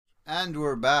And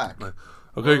we're back.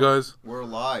 Okay, guys. We're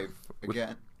live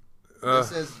again.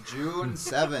 This is June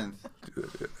 7th.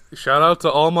 Shout out to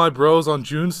all my bros on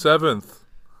June 7th.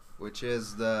 Which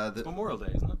is the Memorial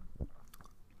Day, isn't it?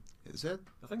 Is it?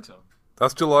 I think so.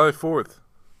 That's July 4th.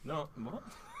 No, what?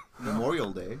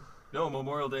 Memorial Day? No,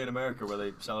 Memorial Day in America where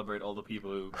they celebrate all the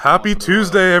people who... Happy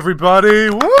Tuesday, everybody!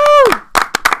 Woo!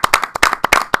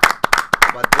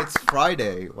 But it's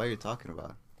Friday. What are you talking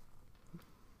about?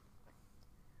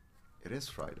 It is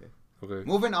Friday. Okay.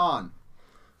 Moving on.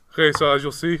 Okay, so as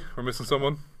you'll see, we're missing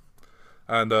someone.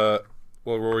 And, well,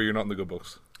 Rory, you're not in the good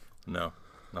books. No,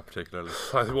 not particularly.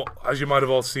 Well, as you might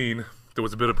have all seen, there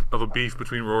was a bit of a beef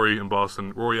between Rory and Boss,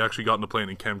 and Rory actually got on a plane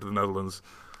and came to the Netherlands,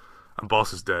 and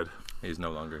Boss is dead. He's no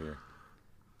longer here.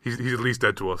 He's at least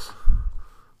dead to us.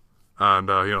 And,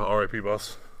 you know, R.I.P.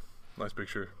 Boss. Nice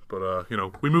picture. But, you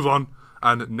know, we move on,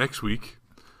 and next week,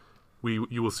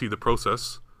 you will see the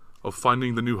process of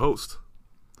finding the new host,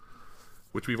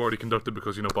 which we've already conducted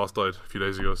because, you know, Boss died a few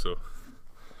days ago, so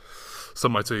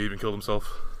some might say he even killed himself.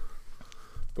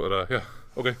 But, yeah,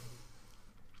 okay.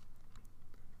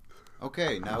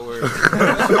 Okay, now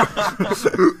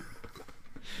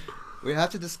we have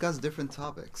to discuss different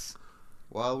topics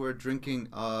while we're drinking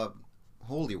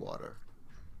holy water.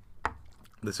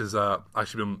 This is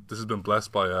actually been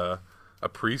blessed by a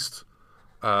priest,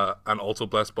 and also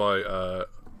blessed by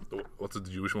what's the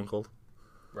Jewish one called?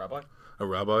 Rabbi? A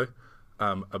rabbi,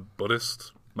 a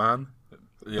Buddhist man.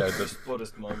 Yeah, this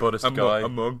Buddhist monk. Buddhist guy. A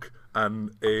monk, and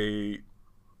a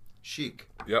Sheikh.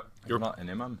 yep. You're not an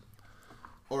imam.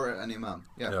 Or an imam.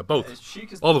 Yeah. Yeah, both.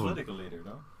 Sheikh is All the of them. political leader,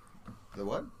 no? The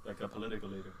what? Like a political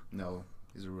leader. No,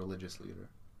 he's a religious leader.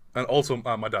 And also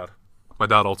my dad. My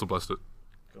dad also blessed it.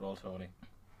 Good old Tony.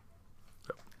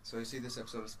 So you see, this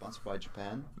episode is sponsored by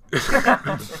Japan.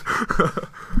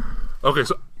 Okay,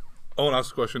 so I want to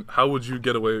ask a question. How would you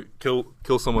get away, kill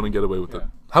someone and get away with it? Yeah.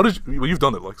 How did you? Well, you've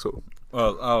done it, like so.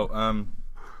 Well,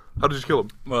 How did you kill him?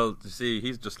 well, you see,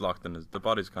 he's just locked in the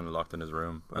body's kind of locked in his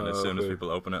room, and as soon as Okay. people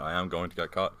open it, I am going to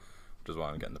get caught, which is why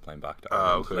I'm getting the plane back to Ah,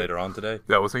 Ireland okay. later on today.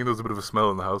 Yeah, I was thinking there was a bit of a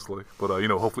smell in the house, like, but you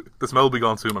know, hopefully the smell will be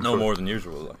gone soon. I'm No sure. more than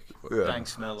usual, like. But Yeah. Dank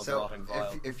smell of So rotting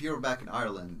vile. if you're back in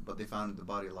Ireland, but they found the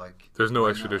body like There's no right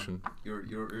extradition. now,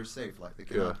 you're safe. Like they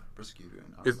cannot persecute you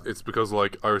in Ireland. It's because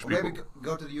like Irish Or people. maybe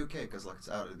go to the UK because like it's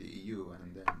out of the EU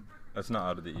and then. It's not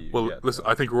out of the EU Well, yet, listen,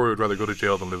 though. I think Rory would rather go to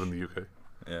jail than live in the UK.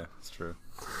 Yeah, it's true.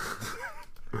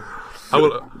 How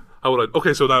would I?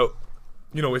 Okay, so now,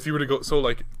 you know, if you were to go, so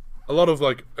like, a lot of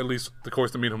like, at least the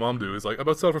course that me and Humam do is like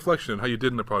about self-reflection, how you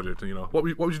did in the project, and you know, what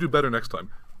would you do better next time?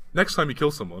 Next time you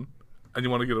kill someone, and you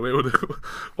want to get away with it,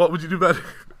 what would you do better?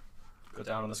 Go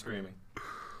down on the screaming.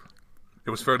 It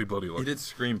was fairly bloody, He like. did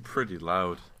scream pretty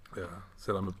loud. Yeah,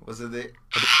 said Was it the?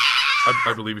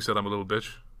 I believe he said I'm a little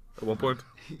bitch at one point.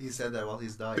 He said that while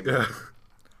he's dying. Yeah.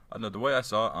 I don't know, the way I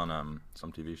saw it on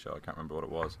some TV show, I can't remember what it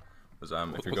was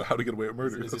if you go... How to get away with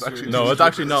murder? Is That's this actually No, it's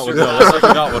actually not. No, that's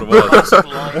actually not what it was.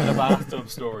 Lying in a bathtub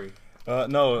story.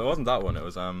 No, it wasn't that one. It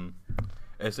was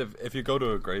it's if you go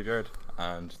to a graveyard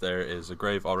and there is a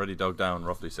grave already dug down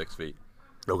roughly 6 feet,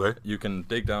 Okay. you can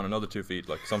dig down another 2 feet,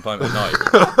 like sometime at night.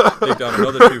 Dig down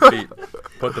another 2 feet,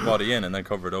 put the body in, and then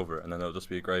cover it over, and then there'll just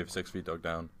be a grave 6 feet dug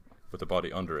down with the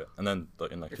body under it, and then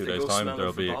in like If 2 they days go time smelling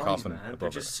there'll for be a bodies, coffin man, they're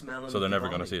above just it, smelling so they're the never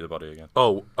going to body. see the body again.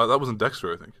 Oh, that was in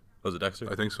Dexter, I think. Was it Dexter?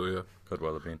 I think so. Yeah. Could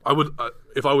well have been. I would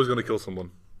if I was going to kill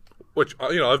someone, which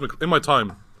you know, I've been in my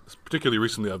time, particularly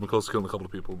recently, I've been close to killing a couple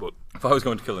of people, but If I was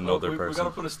going to kill another We're person,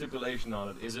 going to put a stipulation on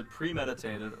it. Is it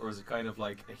premeditated or is it kind of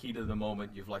like a heat of the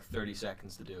moment? You've like 30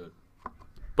 seconds to do it.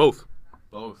 both.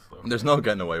 Both. Okay. there's no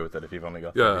getting away with it if you've only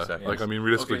got 30 Yeah, seconds. like I mean,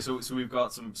 realistically. Okay, so we've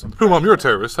got some. Humam, you're a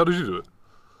terrorist. How did you do it?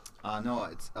 No,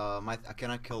 it's I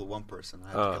cannot kill one person.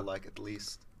 I have to kill like at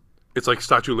least It's like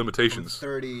statute of from limitations.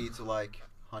 30 to like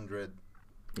 100.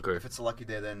 Okay. If it's a lucky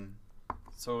day, then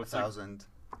So it's like, 1,000.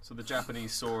 so the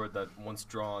Japanese sword that once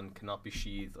drawn cannot be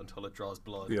sheathed until it draws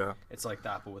blood. Yeah. It's like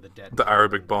that, but with a dead. The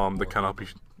Arabic bomb that cannot be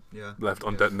Yeah. left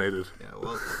Yeah. undetonated. Yeah.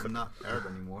 Well, I'm not Arab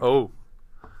anymore. Oh,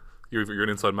 you're an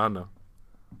inside man now.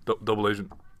 Double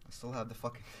agent. I still have the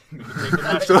fucking. Take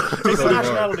the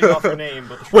nationality off your name,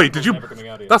 but the Wait, did truth you? never coming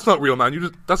out of you. That's not real,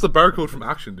 man. That's the barcode from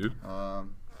Action, dude. No.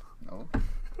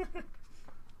 If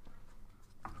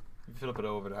you flip it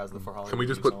over, it has the for Hollywood. Can we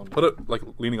just release on. put it like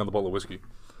leaning on the bottle of whiskey?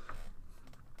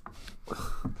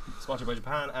 Sponsored by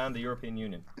Japan and the European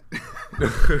Union.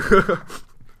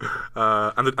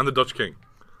 And the Dutch king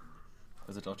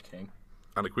As a Dutch king.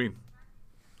 and the queen,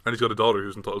 and he's got a daughter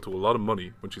who's entitled to a lot of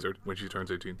money when she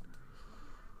turns 18.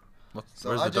 So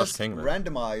Where's I the Dutch just king then?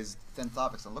 randomized 10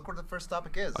 topics, and look what the first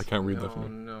topic is. I can't read that Oh from you.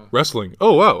 no. Wrestling.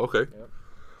 Oh wow. Okay. Yep.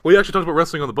 We actually talked about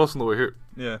wrestling on the bus on the way here.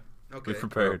 Yeah. Okay. We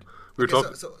prepared. We were Okay,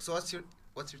 talking. so what's your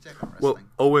take on Well, wrestling?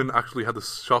 Owen actually had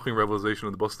this shocking revelation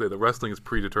on the bus today that wrestling is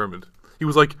predetermined. He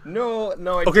was like, No, I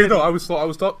 "Okay, didn't. no, I was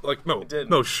talking like no, didn't.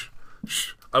 no, shh.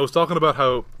 I was talking about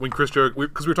how when Chris Jericho,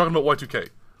 because we were talking about Y2K,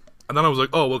 and then I was like,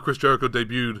 oh well, Chris Jericho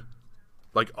debuted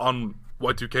like on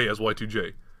Y2K as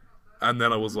Y2J, and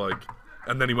then I was like,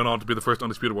 and then he went on to be the first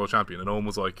undisputed world champion, and Owen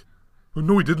was like, oh,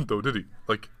 no, he didn't though, did he?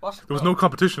 Like, What? there was No. no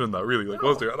competition in that really, like,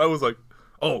 was there? And I was like,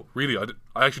 oh, really?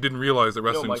 I actually didn't realize that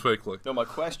wrestling was fake. Like, No, my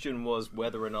question was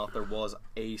whether or not there was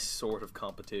a sort of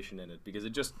competition in it, because it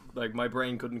just, like, my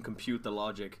brain couldn't compute the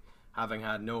logic, having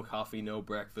had no coffee, no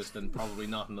breakfast, and probably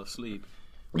not enough sleep.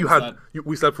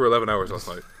 we slept for 11 hours last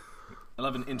night.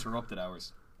 11 interrupted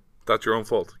hours. That's your own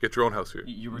fault. Get your own house here.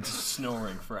 You were just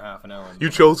snoring for half an hour. You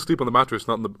chose to sleep on the mattress,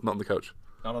 not on the couch.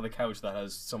 Not on the couch that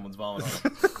has someone's vomit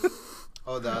on it.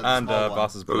 Oh, the And small one.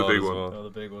 Boss's the blood big as one. well. Oh, the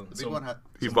big one. The big one had.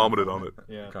 He someone vomited on it.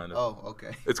 Yeah. Kind of. Oh,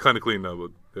 okay. It's kind of clean now,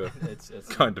 but yeah. It's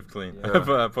Kind of clean.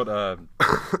 Yeah. Put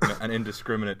an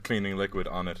indiscriminate cleaning liquid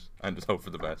on it and just hope for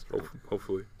the best. really.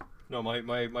 Hopefully. No,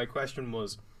 my question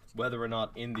was whether or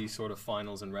not in these sort of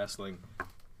finals in wrestling,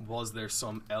 was there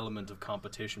some element of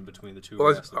competition between the two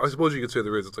Well, wrestlers? I suppose you could say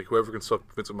there is. It's like whoever can suck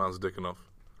Vince McMahon's dick enough,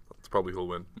 that's probably who'll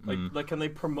win. Like, can they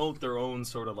promote their own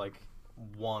sort of like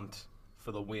want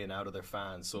for the win out of their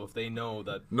fans? So if they know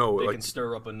that No, they like- can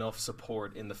stir up enough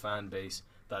support in the fan base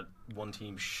that one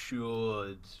team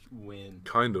should win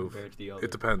Kind of. compared to the other.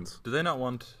 It depends. Do they not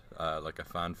want like a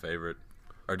fan favorite,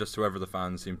 or just whoever the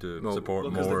fans seem to No. support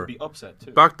Because they more? could be upset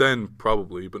too. Back then,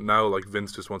 probably, but now, like,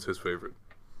 Vince just wants his favorite.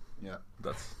 Yeah.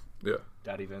 That's Yeah.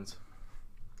 Daddy Vince.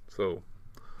 So,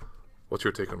 what's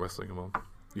your take on wrestling, Humam?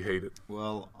 You hate it.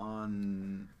 Well,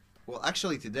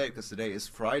 actually today, because today is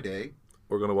Friday,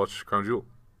 We're gonna watch Crown Jewel.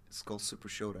 it's called Super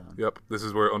Showdown. Yep. This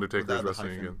is where Undertaker is Without the wrestling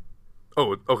hyphen. again.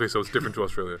 Oh, okay. So it's different to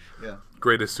Australia. Yeah.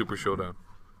 Greatest Super Showdown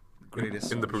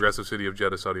Greatest. in the progressive city of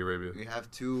Jeddah, Saudi Arabia. We have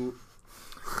two.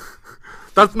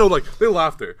 That's no, like they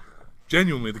laughed there.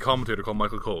 Genuinely, the commentator called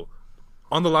Michael Cole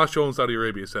on the last show in Saudi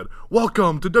Arabia said,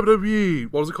 "Welcome to WWE."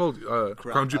 What was it called?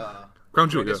 Crown Jewel. Crown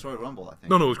Jewel. Yeah. Greatest Royal Rumble, I think.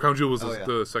 No, it was Crown Jewel was Oh, yeah.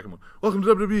 the second one. Welcome to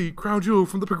WWE, Crown Jewel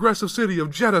from the progressive city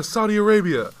of Jeddah, Saudi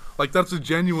Arabia. Like, that's a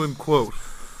genuine quote.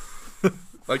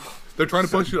 Like, they're trying to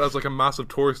push it as, like, a massive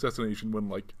tourist destination when,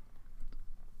 like,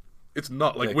 it's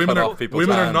not. Like, They women cut are off people's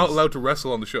not hands. allowed to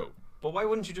wrestle on the show. But why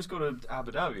wouldn't you just go to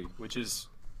Abu Dhabi, which is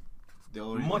The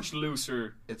only much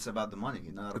looser? It's about the money,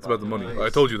 not It's about the money. place. I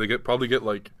told you, they probably get,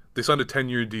 like, they signed a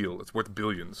 10-year deal. It's worth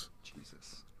billions.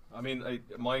 Jesus. I mean,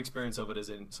 my experience of it is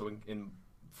in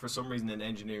for some reason in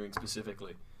engineering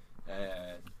specifically,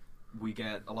 we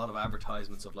get a lot of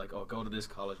advertisements of like, oh, go to this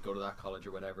college, go to that college,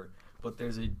 or whatever. But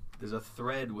there's a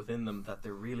thread within them that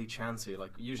they're really chancy.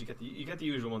 Like you usually you get the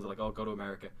usual ones like, oh, go to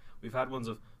America. We've had ones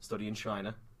of study in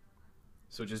China,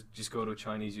 so just go to a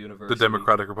Chinese The university.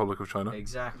 Democratic Republic of China.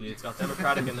 Exactly, it's got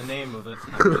democratic in the name of it.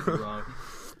 I could be wrong.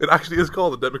 It actually is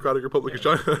called the Democratic Republic of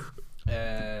China.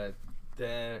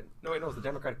 It's the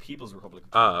Democratic People's Republic.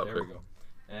 Ah, There okay. we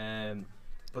go.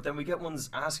 But then we get ones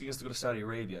asking us to go to Saudi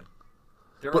Arabia.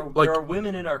 There But, like- are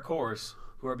women in our course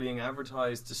who are being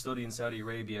advertised to study in Saudi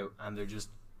Arabia, and they're just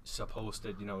supposed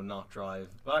to, not drive.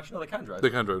 Well, actually, no, they can drive. They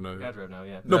can drive now. They Yeah. can drive now,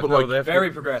 yeah. No, but like, they have Very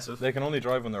to- progressive. They can only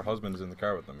drive when their husband is in the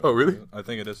car with them. Oh, really? I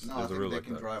think it is. No, I There's a think rule they like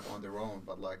can that. drive on their own,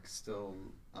 but like still,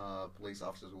 police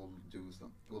officers will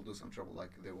do some trouble. Like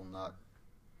they will not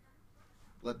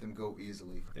let them go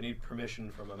easily. They need permission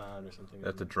from a man or something. They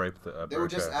have to drape the They would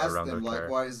just burqa ask around them their like,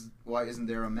 car. why isn't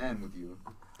there a man with you?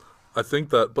 I think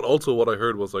that, but also what I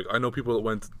heard was like I know people that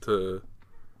went to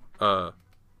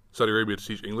Saudi Arabia to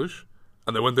teach English,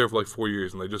 and they went there for like 4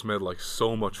 years, and they just made like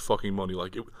so much fucking money.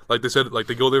 Like they said, like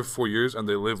they go there for 4 years and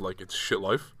they live like it's shit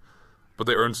life, but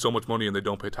they earn so much money and they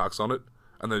don't pay tax on it,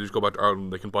 and they just go back to Ireland.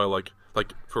 And they can buy like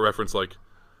for reference, like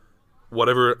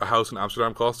whatever a house in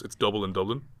Amsterdam costs, it's double in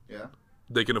Dublin. Yeah.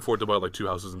 They can afford to buy like 2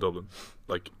 houses in Dublin,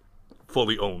 like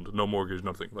fully owned, no mortgage,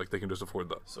 nothing. Like they can just afford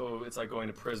that. So it's like going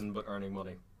to prison but earning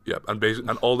money. Yeah, and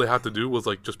all they had to do was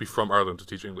like just be from Ireland to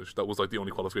teach English. That was like the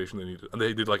only qualification they needed, and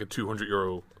they did like a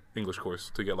 €200 English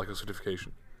course to get like a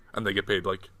certification, and they get paid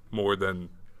like more than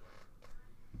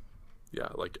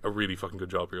like a really fucking good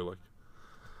job here, like.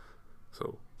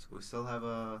 So So we still have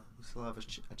a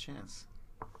chance,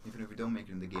 even if we don't make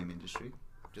it in the game industry.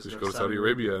 just go to Saudi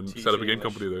Arabia and teach set up a game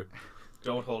English. company there.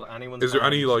 Don't hold anyone's Is there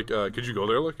any hand. like? Could you go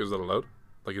there? Like, is that allowed?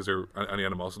 Like, is there any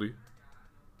animosity?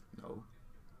 No,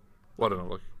 Well, I don't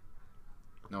know. Like,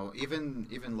 no.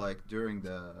 Even like during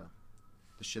the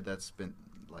shit that's been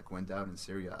like went down in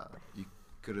Syria, you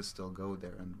could still go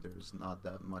there, and there's not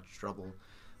that much trouble.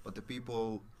 But the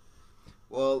people,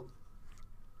 Well,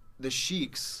 the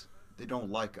sheiks, they don't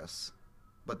like us,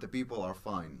 but the people are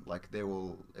fine. Like they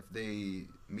will, if they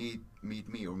meet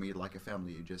me or meet like a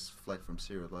family who just fled from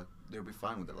Syria, like they'll be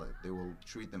fine with it. Like they will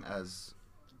treat them as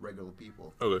regular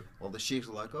people. Okay. Well, the sheiks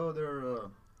are like, oh,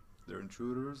 they're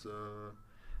intruders.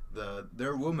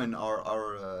 Their women are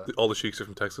All the sheiks are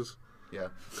from Texas. yeah.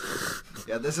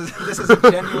 Yeah, this is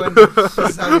a genuine. This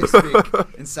is how they speak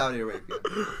in Saudi Arabia.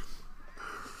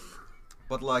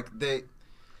 But like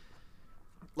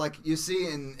you see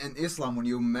in Islam, when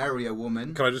you marry a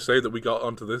woman. Can I just say that we got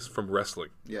onto this from wrestling?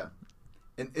 Yeah.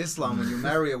 In Islam, when you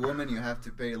marry a woman, you have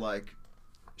to pay like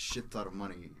shit ton of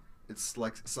money. It's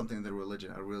like something in the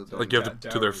religion. I really don't. Like give it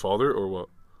to their father or what?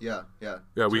 Yeah. Yeah,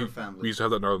 to we their family. used to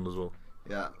have that in Ireland as well.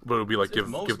 Yeah. But it would be like It's in give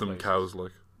most them places. cows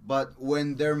like. But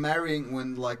when they're marrying,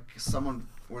 when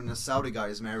a Saudi guy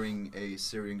is marrying a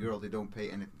Syrian girl, they don't pay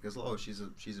anything because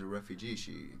she's a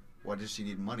refugee. Why does she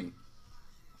need money?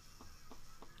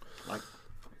 Like,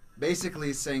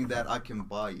 basically saying that I can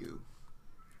buy you,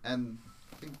 and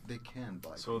I think they can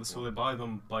buy. So people. they buy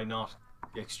them by not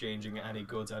exchanging any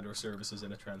goods and or services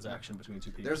in a transaction between two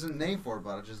people. There's a name for it,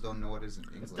 but I just don't know what it is in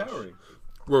English. It's dowry.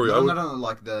 Rory, I would, No,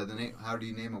 like the name. How do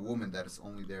you name a woman that is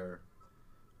only there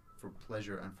for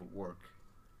pleasure and for work?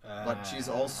 But she's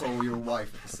also your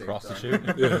wife at the same Prostitute?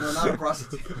 time. Yeah. No, not a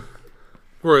prostitute.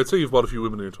 Rory, I'd say you've bought a few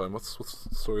women in your time. What's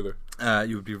the story there?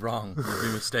 You would be wrong. You would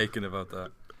be mistaken about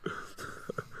that.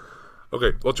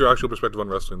 Okay, what's your actual perspective on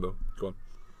wrestling, though? Go on.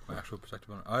 My actual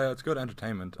perspective on it. Oh, yeah, it's good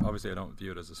entertainment. Obviously, I don't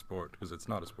view it as a sport because it's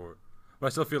not a sport. But I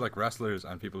still feel like wrestlers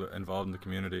and people involved in the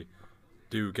community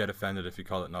do get offended if you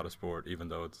call it not a sport, even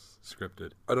though it's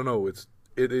scripted. I don't know.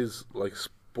 It is like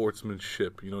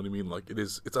sportsmanship. You know what I mean? Like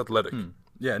it's athletic.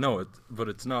 Yeah, no, but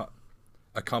it's not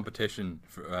a competition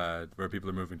for, where people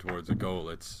are moving towards a goal.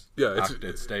 It's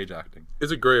it's stage acting.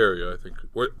 It's a grey area, I think.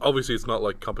 Where obviously it's not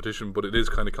like competition, but it is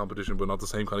kind of competition, but not the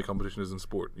same kind of competition as in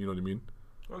sport. You know what I mean?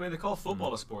 I mean, they call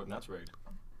football a sport, and that's right.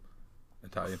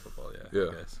 Italian football, yeah. Yeah.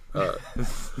 I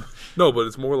guess. No, but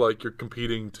it's more like you're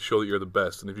competing to show that you're the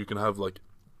best, and if you can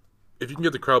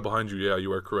get the crowd behind you, yeah,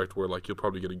 you are correct. Where like you'll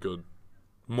probably get a good,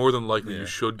 more than likely you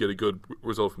should get a good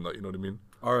result from that. You know what I mean?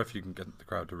 Or if you can get the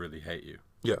crowd to really hate you.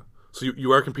 Yeah. So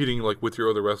you are competing like with your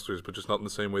other wrestlers, but just not in the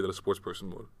same way that a sports person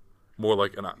would. More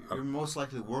like You're most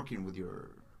likely working with your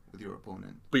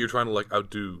opponent. but you're trying to like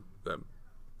outdo them.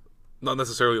 Not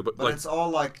necessarily, but like it's all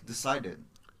like decided.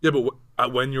 yeah.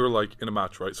 But when you're like in a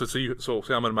match, right? So say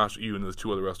I'm in a match with you and there's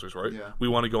two other wrestlers, right? Yeah. We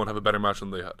want to go and have a better match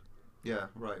than they had Yeah,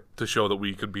 right. to show that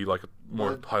we could be like a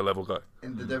more But- high level guy.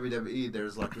 In the WWE,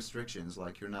 there's like restrictions.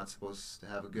 Like you're not supposed to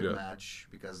have a good Yeah. match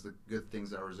because the good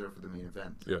things are reserved for the main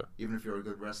event. Yeah. Even if you're a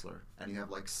good wrestler and you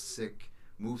have like sick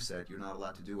moveset, you're not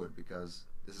allowed to do it because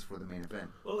this is for the main event.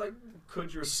 Well, like,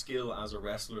 could your skill as a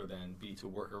wrestler then be to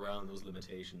work around those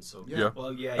limitations? So, Yeah.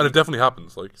 well, yeah. And it definitely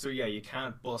happens. Like So yeah, you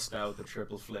can't bust out the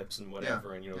triple flips and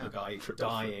whatever, and the guy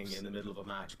dying in the middle of a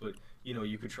match. But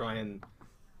you could try and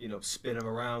spin him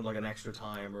around like an extra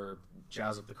time or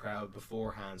jazz up the crowd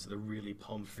beforehand so they're really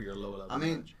pumped for your low level I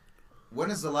mean, match. when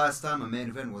is the last time a main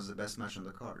event was the best match on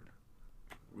the card?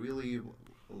 Really,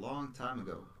 a long time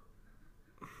ago.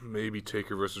 maybe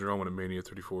Taker versus Roman in Mania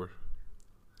 34.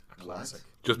 A classic.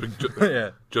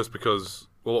 Yeah. Just because.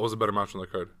 Well, what was a better match on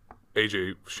that card?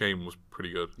 AJ Shane was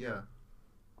pretty good. Yeah.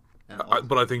 And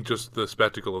But I think just the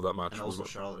spectacle of that match and was also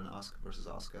Charlotte and Asuka versus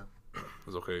Asuka.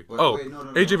 okay. Wait, Oh, wait, no,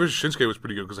 AJ versus Shinsuke was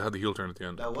pretty good because it had the heel turn at the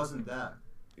end. That wasn't that.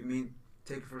 You mean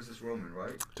Taker versus Roman,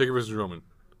 right? Taker versus Roman.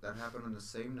 That happened on the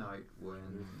same night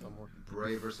when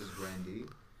Bray versus Randy,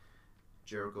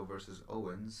 Jericho versus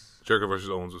Owens. Jericho versus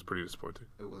Owens was pretty disappointing.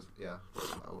 It was, yeah.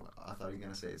 I thought you were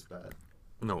gonna say it's bad.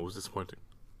 No, it was disappointing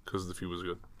because the feud was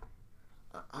good.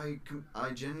 I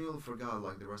genuinely forgot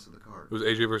like the rest of the card. It was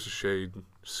AJ versus Shade,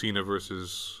 Cena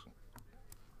versus.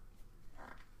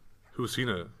 Who was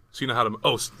Cena? Cena had him.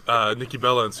 Oh, Nikki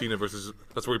Bella and Cena versus.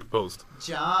 That's where he proposed.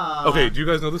 John. Okay, do you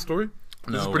guys know this story?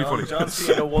 This is No. pretty funny. John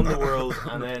Cena won the world,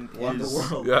 and then Won the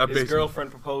world. Yeah, his basically. girlfriend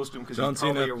proposed to him because John he's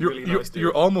probably Cena- a You're, really you're, nice dude.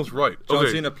 you're almost right. John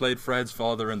Okay. Cena played Fred's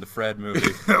father in the Fred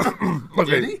movie.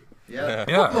 Okay. Did he? Yeah.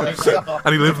 Yeah.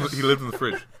 And he lived in the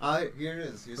fridge. Here it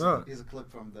is. Here's, Ah. here's a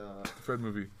clip from the. Fred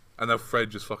movie. And now Fred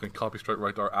just fucking copy straight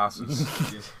right to our asses.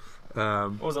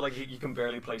 What was it like? You can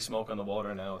barely play Smoke on the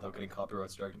Water now without getting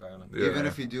copyright strike apparently. Yeah. Even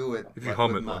if you do it, If you like,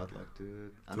 hum with it, mouth, like- like,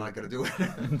 dude, I'm not gonna do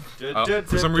it.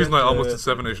 For some reason, I almost did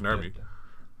Seven Nation Army.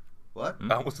 What?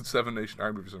 I almost did Seven Nation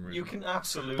Army for some reason. You can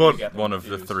absolutely But get them One of the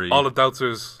confused. three. All it doubts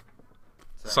is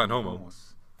Sign homo.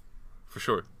 For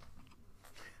sure.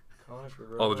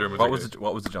 All the Germans.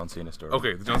 What was the John Cena story?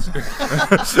 Okay, the John Cena.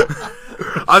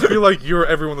 I feel like you're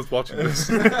everyone that's watching this.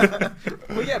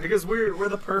 Well, yeah, because we're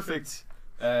the perfect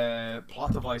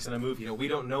plot device in a movie. You know, we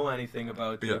don't know anything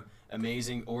about the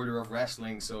amazing order of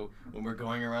wrestling, so when we're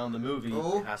going around the movie,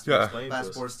 it has to be explained to us.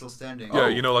 Passport's still standing. Yeah,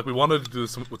 you know, like we wanted to do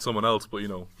this with someone else, but you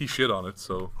know, he shit on it,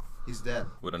 so. He's dead.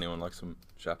 Would anyone like some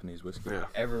Japanese whiskey? Yeah.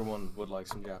 Everyone would like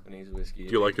some Japanese whiskey.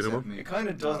 Do you like it, Humam? It kind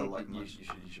of doesn't. like You much.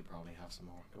 should probably have some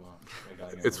more. Come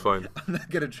on. It's fine. I'm not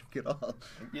gonna drink it all.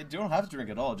 You don't have to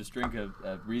drink it all. Just drink a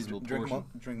reasonable portion.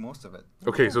 Drink most of it.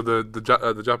 Okay, so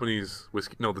the Japanese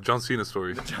whiskey, no, the John Cena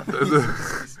story. The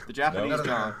Japanese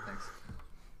John. Thanks.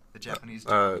 The Japanese.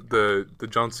 The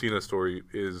John Cena story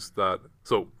is that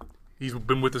he's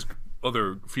been with this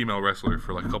other female wrestler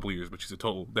for like a couple of years, but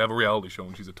they have a reality show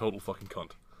and she's a total fucking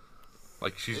cunt.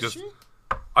 Like she's Is just. she?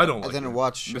 I don't I like. didn't her.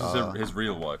 watch. This is his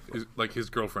real wife. His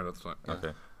girlfriend at the time.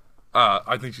 Okay.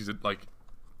 I think she's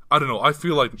I don't know. I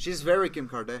feel like She's very Kim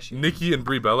Kardashian. Nikki and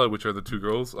Brie Bella, which are the two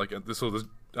girls, like there's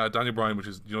Daniel Bryan, which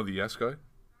is the Yes guy.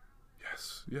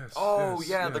 Yes. Oh yes,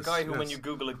 yeah, the yes, guy who, yes. when you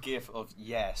Google a GIF of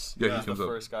yes, Yeah, he's he comes the up.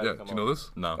 first guy Yeah, to come do you know up.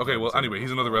 this? No. Okay, well, anyway,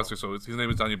 he's another wrestler, so his name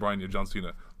is Daniel Bryan and John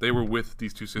Cena. They were with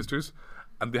these two sisters,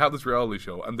 and they have this reality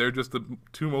show, and they're just the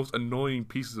two most annoying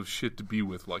pieces of shit to be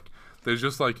with. Like, there's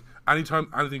just like, anytime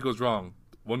anything goes wrong,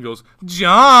 one goes,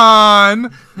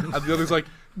 John! And the other's like,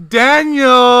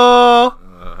 Daniel!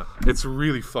 It's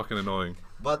really fucking annoying.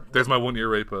 But There's my 1 year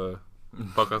rape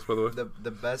podcast, by the way.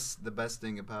 the best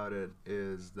thing about it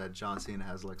is that John Cena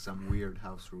has like some weird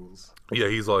house rules. Yeah,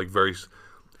 he's like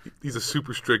he's a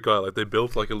super strict guy. Like they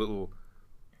built like a little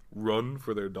run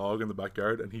for their dog in the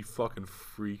backyard, and he fucking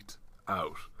freaked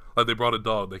out. Like they brought a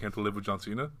dog, they came to live with John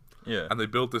Cena, Yeah. and they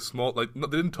built this small they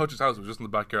didn't touch his house. It was just in the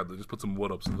backyard. They just put some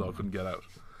wood up so the dog couldn't get out,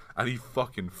 and he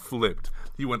fucking flipped.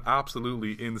 He went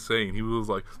absolutely insane. He was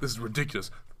like, "This is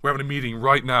ridiculous. We're having a meeting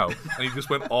right now," and he just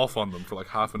went off on them for like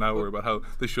half an hour about how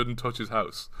they shouldn't touch his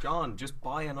house. John, just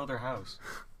buy another house.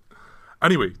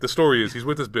 Anyway, the story is he's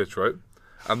with this bitch, right?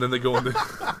 And then they go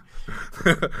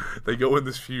in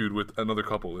this feud with another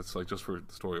couple. It's like just for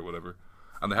the story or whatever.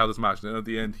 And they have this match, and then at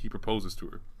the end he proposes to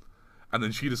her. And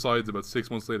then she decides about 6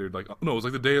 months later, like no, it was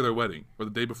like the day of their wedding or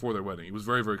the day before their wedding. It was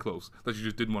very, very close that she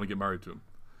just didn't want to get married to him.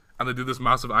 And they did this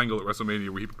massive angle at WrestleMania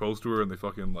where he proposed to her, and they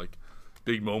fucking like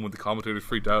big moment. The commentators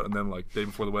freaked out, and then like day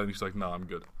before the wedding, she's like, "Nah, I'm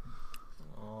good."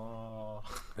 Oh.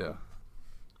 Yeah.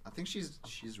 I think she's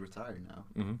retired now.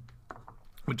 Mm-hmm.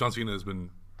 But John Cena has been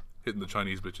hitting the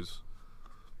Chinese bitches.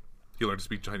 He learned to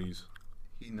speak Chinese,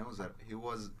 He knows that.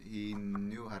 He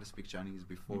knew how to speak Chinese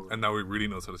before. and now he really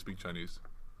knows how to speak Chinese.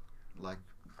 Like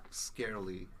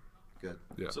scarily good.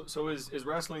 Yeah. So is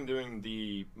wrestling doing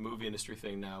the movie industry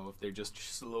thing now? If they're just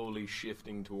slowly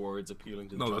shifting towards appealing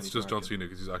to the No, Chinese that's just John market? Cena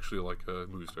because he's actually like a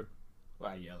movie star.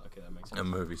 Wow, yeah, okay, that makes sense. A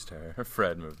movie star. A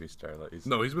Fred movie star. Like he's,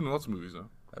 No, he's been in lots of movies now.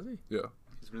 Has he? Yeah.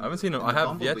 I haven't seen him. I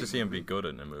have yet to see him be good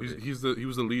in a movie. He was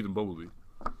the lead in Bumblebee.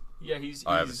 Yeah, he's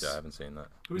I haven't seen that.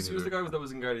 who's the guy that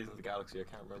was in Guardians of the Galaxy? I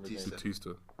can't remember his name. Batista.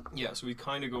 Yeah, so he's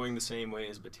kind of going the same way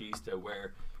as Batista,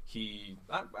 where he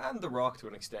and The Rock to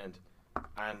an extent,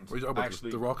 and What are you talking about?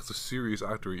 actually The Rock is a serious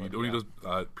actor. He only does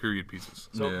period pieces.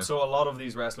 So, Yeah. so a lot of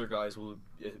these wrestler guys will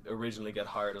originally get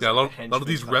hired as Yeah, a like lot of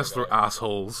these henchman kind wrestler guy.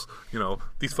 assholes. You know,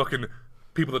 these fucking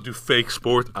people that do fake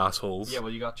sport assholes. Yeah,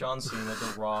 well, you got John Cena,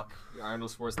 The Rock,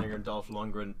 Arnold Schwarzenegger, and Dolph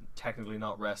Lundgren. Technically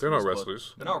not wrestlers. They're not but-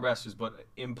 wrestlers. They're not wrestlers, but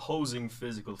imposing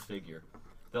physical figure.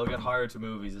 They'll get hired to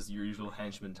movies as your usual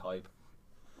henchman type.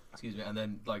 Excuse me, and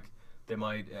then like they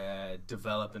might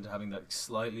develop into having that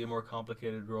slightly more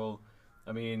complicated role.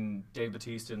 I mean, Dave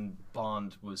Bautista in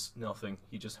Bond was nothing.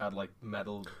 He just had like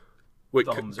metal. Wait,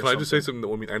 thumbs can or I just say something. something that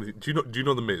won't mean anything? Do you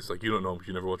know the Miz? Like you don't know him because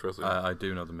you never watch wrestling. I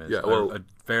do know the Miz. Yeah, well, I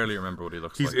barely remember what he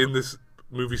looks He's like. in this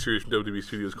movie series from WWE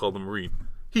Studios called The Marine.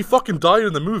 He fucking died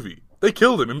in the movie. They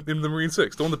killed him in The Marine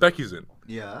 6, the one that Becky's in.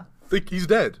 Yeah. He's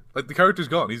dead. Like the character's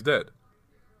gone. He's dead.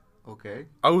 Okay.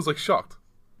 I was like shocked.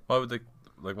 Why would they?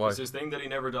 Like why? It's this thing that he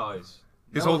never dies.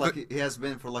 His No, whole like he has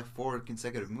been for like 4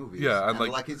 consecutive movies. Yeah, and,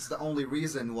 and like it's the only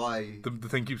reason why. the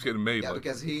thing keeps getting made. Yeah, like,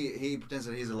 because he pretends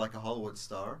that he's like a Hollywood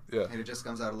star. Yeah. And it just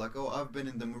comes out like, oh, I've been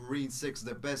in the Marine 6,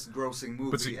 the best grossing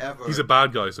movie but see, ever. he's a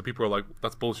bad guy, so people are like,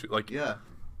 that's bullshit. Like Yeah.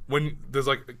 when there's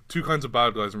like two kinds of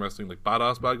bad guys in wrestling, like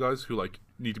badass bad guys who like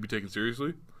need to be taken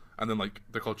seriously, and then like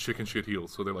they're called chicken shit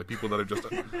heels. So they're like people that are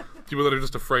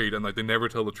just afraid, and like they never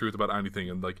tell the truth about anything,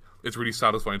 and like it's really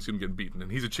satisfying to see them getting beaten.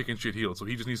 And he's a chicken shit heel, so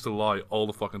he just needs to lie all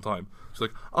the fucking time. He's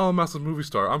like, oh, I'm a massive movie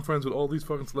star. I'm friends with all these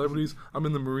fucking celebrities. I'm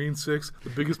in the Marine 6, the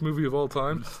biggest movie of all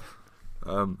time.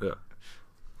 Yeah.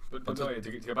 But no,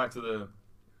 to get back to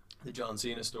the John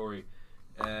Cena story,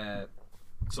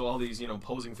 So all these,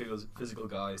 posing physical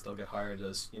guys, they'll get hired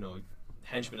as,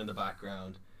 henchmen in the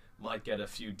background, might get a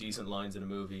few decent lines in a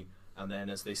movie, and then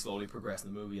as they slowly progress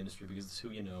in the movie industry, because it's who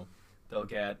you know, they'll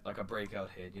get like a breakout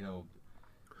hit.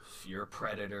 You're a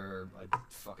Predator. I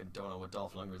fucking don't know what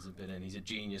Dolph Lundgren's been in. He's a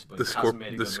genius, but he hasn't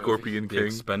made a good Scorpion movie. King.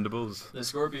 The Expendables. The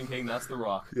Scorpion King, that's The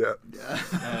Rock.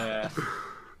 Yeah.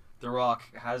 The Rock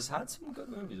has had some good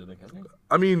movies, I think, hasn't he?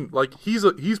 I mean, like he's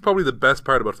probably the best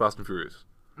part about Fast and Furious.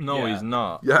 No, Yeah. he's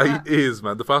not. Yeah, he is,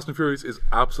 man. The Fast and Furious is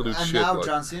absolute And shit. now like.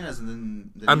 John Cena's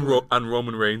in the and new one. and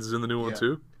Roman Reigns is in the new one Yeah.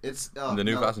 too. It's In the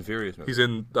new no, Fast and Furious movie. He's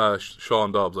in Shaw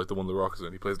and Dobbs, like the one The Rock is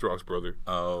in. He plays The Rock's brother.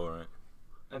 Oh, right.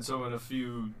 And so in a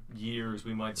few years,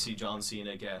 we might see John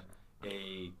Cena get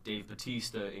a Dave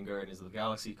Bautista in Guardians of the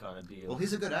Galaxy kind of deal. Well,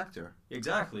 he's a good actor.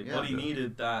 Exactly, Yeah. but he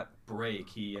needed that break.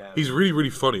 He's really, really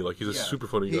funny. Like he's a Yeah. super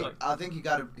funny guy. I think he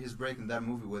got his break in that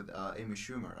movie with Amy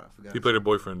Schumer. I forgot. He played her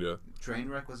boyfriend. Yeah,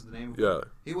 Trainwreck was the name. Of yeah. it.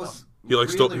 He was. He like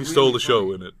really, stole really the show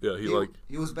funny. in it. Yeah,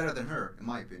 He was better than her, in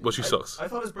my opinion. Well, she sucks. I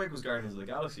thought his break was Guardians of the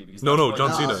Galaxy because No, that's John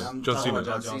why- Cena. I'm John talking Cena.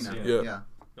 about John Cena. Yeah.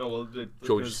 No, well, George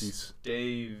because Cease.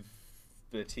 Dave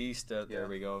Bautista. There Yeah.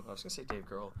 we go. I was gonna say Dave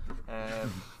Grohl.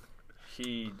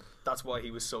 That's why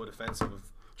he was so defensive of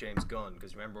James Gunn,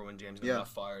 because remember when James Gunn Yeah. got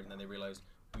fired and then they realized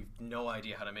we've no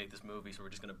idea how to make this movie, so we're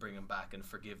just gonna bring him back and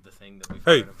forgive the thing that we've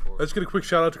Hey, fired him for. let's get a quick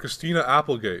shout out to Christina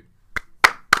Applegate.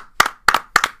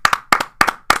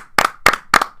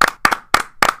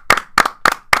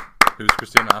 Who's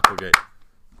Christina Applegate?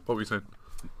 What were you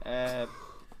saying?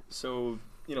 So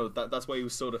that's why he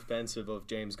was so defensive of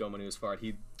James Gunn when he was fired.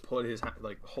 He put his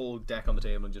whole deck on the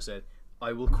table and just said,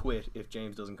 "I will quit if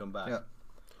James doesn't come back." Yeah.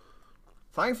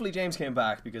 Thankfully, James came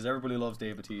back because everybody loves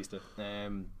Dave Bautista.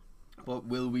 But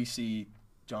will we see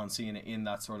John Cena in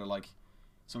that sort of like?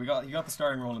 So he got the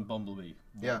starring role in Bumblebee.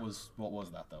 What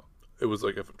was that though? It was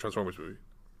like a Transformers movie.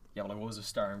 Yeah, but what was his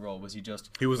starring role? Was he just?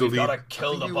 He was the "We've lead." gotta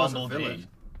kill the he was a Bumblebee. villain.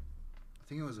 I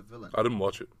think he was a villain. I didn't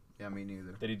watch it. Yeah, me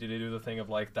neither. Did he do the thing of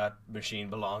like that machine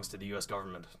belongs to the U.S.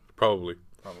 government? Probably.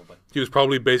 Probably. He was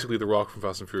probably basically The Rock from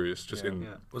Fast and Furious, just in Yeah.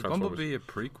 Was Transformers. Bumblebee a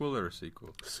prequel or a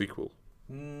sequel? Sequel.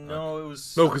 No, it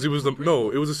was. No, because it was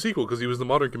a sequel because he was the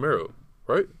modern Camaro,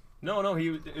 right? No,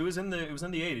 it was in the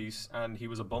 80s, and he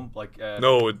was a bump like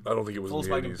No, I don't think it was in the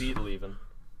Volkswagen 80s. Beetle even.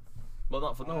 Well,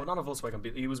 not a Volkswagen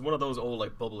Beetle. He was one of those old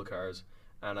like bubble cars,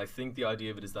 and I think the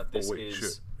idea of it is that this Oh wait, is.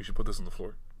 shit. We should put this on the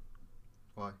floor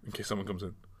Why? in case someone comes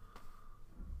in.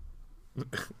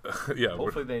 Yeah.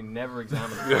 Hopefully, they never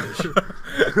examine the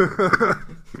footage.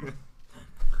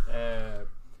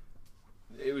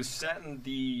 It was set in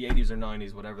the 80s or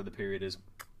 90s, whatever the period is,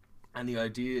 and the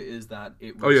idea is that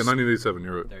it was. Oh yeah, 1987.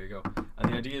 You're right. There you go.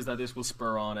 And the idea is that this will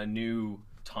spur on a new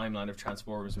timeline of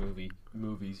Transformers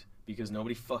movies because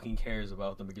nobody fucking cares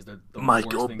about them because they're the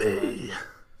Michael worst things around. Bay.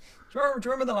 Do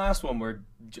you remember the last one where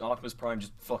Optimus Prime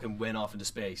just fucking went off into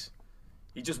space?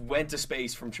 He just went to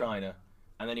space from China,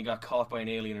 and then he got caught by an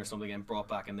alien or something and brought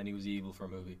back, and then he was evil for a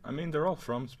movie. I mean, they're all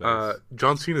from space.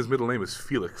 John Cena's middle name is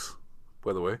Felix,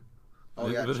 by the way. Oh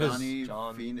yeah, It is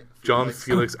John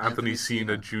Felix Anthony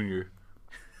Cena Jr.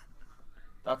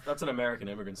 That's an American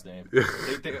immigrant's name. Yeah.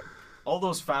 All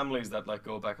those families that like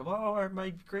go back,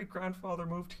 my great grandfather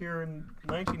moved here in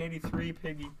 1983,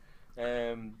 Piggy.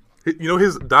 You know,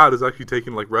 his dad is actually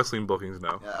taking like wrestling bookings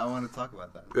now. Yeah, I want to talk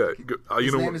about that. Yeah, His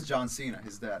you know name what? is John Cena,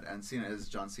 his dad, and Cena is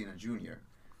John Cena Jr.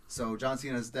 So John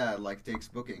Cena's dad like takes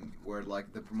booking where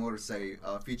like the promoters say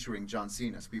featuring John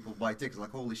Cena. So people buy tickets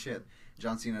like holy shit,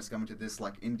 John Cena's coming to this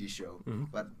like indie show, Mm-hmm.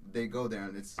 but they go there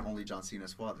and it's only John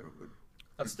Cena's father.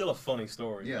 That's still a funny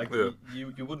story. Yeah. Like Yeah.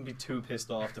 You wouldn't be too pissed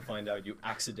off to find out you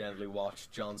accidentally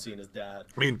watched John Cena's dad.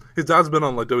 I mean, his dad's been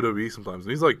on like WWE sometimes,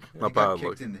 and he's like He not got bad.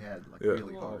 kicked Like, in the head like Yeah.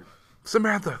 really hard.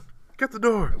 Samantha, get the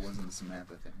door. It wasn't the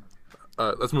Samantha thing.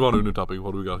 Let's move on to a new topic.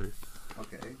 What do we got here?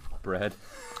 Okay. Bread.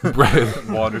 Bread.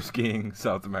 Water skiing,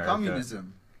 South America.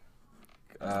 Communism.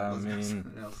 I mean,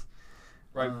 Something else.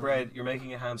 Right, bread. You're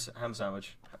making a ham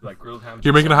sandwich, like grilled ham.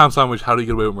 You're making a ham sandwich. How do you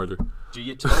get away with murder? Do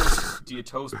you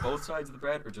toast both sides of the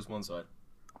bread or just one side?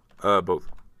 Both.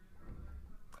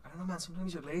 I don't know, man.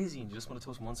 Sometimes you're lazy and you just want to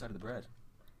toast one side of the bread.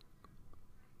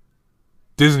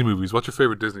 Disney movies. What's your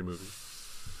favorite Disney movie?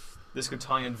 This could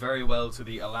tie in very well to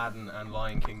the Aladdin and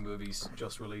Lion King movies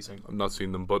just releasing. I've not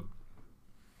seen them, but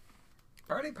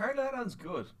Apparently Aladdin's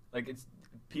good. Like it's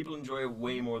people enjoy it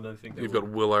way more than I think they you've would. got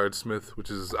Willard Smith, which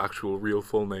is his actual real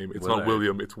full name. It's not Willard.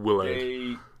 William. It's Willard.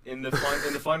 They in the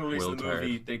final release of the Will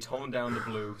movie, they toned down the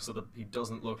blue so that he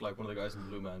doesn't look like one of the guys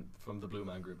from the Blue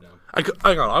Man Group now.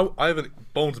 Hang on. I have a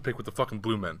bone to pick with the fucking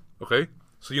Blue Men. Okay,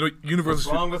 so you know What's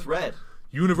Universal wrong with red?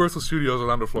 Universal Studios,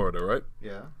 Orlando, Florida, right?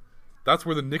 Yeah. That's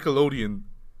where the Nickelodeon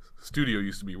studio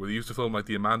used to be, where they used to film like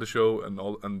the Amanda Show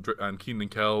and Keenan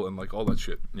and Kel and like all that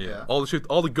shit. Yeah. All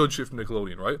the good shit from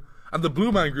Nickelodeon, right? And the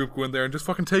Blue Man Group go in there and just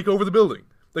fucking take over the building.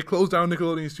 They closed down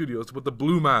Nickelodeon Studios to put the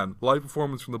Blue Man live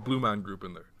performance from the Blue Man Group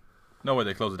in there. No way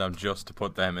they closed it down just to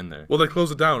put them in there. Well, they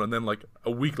closed it down, and then like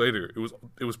a week later,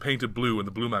 it was painted blue, and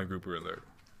the Blue Man Group were in there.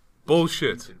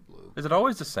 Bullshit. Is it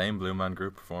always the same Blue Man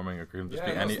Group performing, or could it just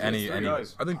be any?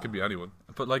 guys. I think it could be anyone.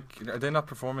 But like, are they not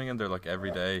performing in there like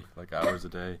every day, like hours a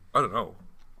day? I don't know.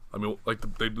 I mean, like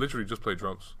they literally just play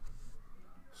drums.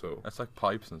 So That's like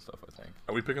pipes and stuff, I think.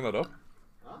 are we picking that up?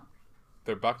 Huh?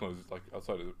 Their back noise is like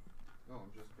outside of it. No,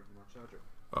 I'm just bringing my charger.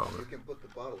 Oh, You can put the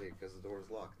bottle here because the door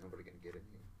is locked. Nobody can get in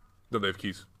here. no, they have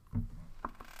keys.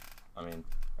 I mean,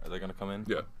 are they gonna come in?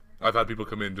 Yeah, I've had people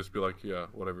come in just be like, yeah,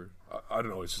 whatever. I don't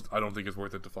know. It's just I don't think it's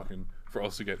worth it to fucking for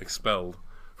us to get expelled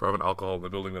for having alcohol in the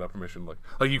building without permission. Like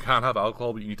you can't have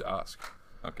alcohol, but you need to ask.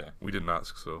 Okay. We didn't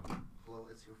ask, so. Well,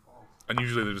 it's your fault. And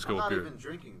usually they just go I'm up not here. even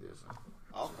drinking this.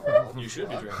 Alcohol. You should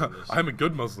be drinking this. I'm a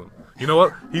good Muslim. You know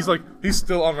what? He's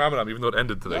still on Ramadan even though it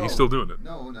ended today. He's still doing it.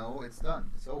 No, it's done.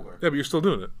 It's over. Yeah, but you're still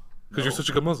doing it because you're No. such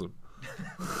a good Muslim.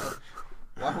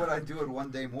 Why would I do it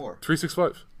one day more?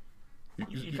 365.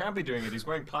 You can't be doing it. He's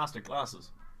wearing plastic glasses.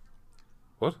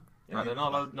 What? Yeah, they're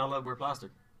not allowed to wear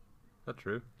plastic. That's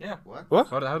true. Yeah. What? What?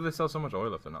 How do they sell so much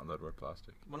oil if they're not allowed to wear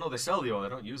plastic? Well, no, they sell the oil. They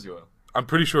don't use the oil I'm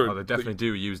pretty sure. Oh, they definitely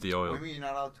do use the What oil. do you mean you're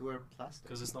not allowed to wear plastic?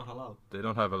 because it's not halal. They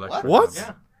don't have electric. What?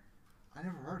 Yeah, I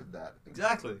never heard of that.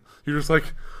 exactly. You're just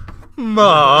like,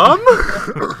 Mom.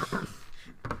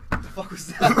 What the fuck was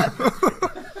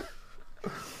that?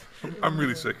 I'm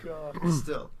really sick.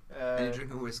 Still. And you're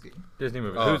drinking whiskey. Disney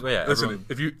movie. Uh, Yeah, listen, everyone-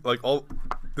 if you like all,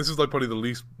 this is like probably the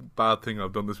least bad thing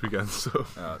I've done this weekend. So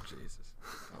Oh Jesus.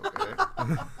 Okay.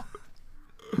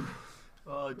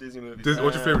 Oh, Disney movies.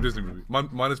 What's your favorite Disney movie?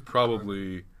 Mine is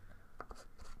probably.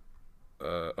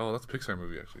 Oh, that's a Pixar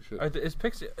movie actually. Shit. Is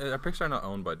Pixar not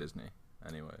owned by Disney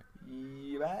anyway?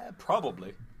 Yeah,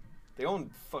 probably. They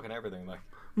own fucking everything. Like,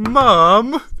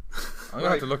 Mom. I'm gonna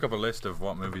have Right. to look up a list of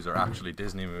what movies are actually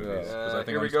Disney movies because I think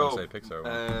here I'm we just gonna go. say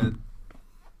Pixar. One.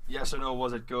 Yes or no?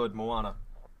 Was it good? Moana.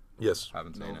 Yes,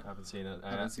 Haven't seen it. Haven't seen it. I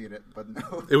haven't seen it, but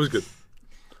no. it was good.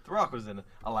 The Rock was in it.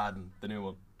 Aladdin, the new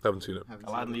one. Haven't seen it. Haven't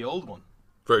Aladdin, seen the it. old one.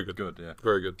 Very good. Good, yeah.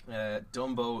 Very good.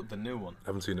 Dumbo, the new one.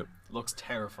 Haven't seen it. Looks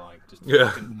terrifying. Just Yeah.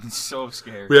 fucking so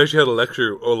scary. We actually had a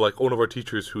lecture, or like one of our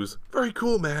teachers who's very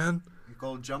cool, man. You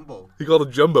call it Jumbo. He called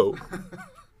it Jumbo.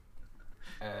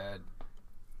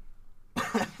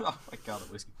 Oh my god,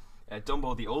 whiskey.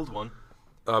 Dumbo, the old one.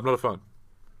 I'm not a fan.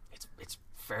 It's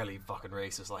fairly fucking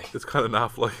racist. Like, It's kind of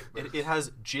naff. Like it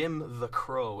has Jim the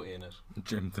Crow in it.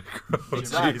 Jim the Crow.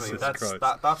 Exactly. Jesus That's Christ.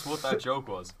 that's what that joke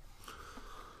was.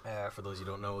 For those who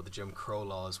don't know, the Jim Crow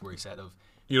laws were a set of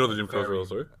you know the Jim Crow Very-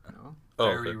 rules, right? No. Oh,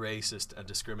 very okay. racist and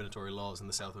discriminatory laws in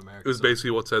the South of America. It was So-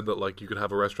 basically what said that like you could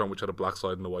have a restaurant which had a black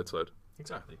side and a white side.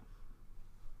 exactly.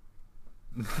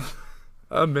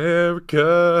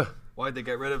 America. Why'd they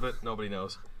get rid of it? Nobody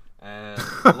knows.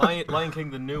 Lion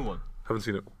King, the new one. Haven't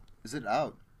seen it. Is it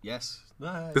out? Yes.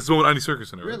 This is the one with Andy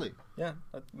Serkis in it, right? Really? Yeah.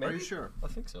 Maybe? Are you sure? I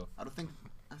think so. I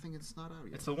think it's not out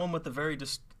yet. It's the one with the very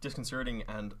disconcerting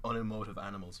and unemotive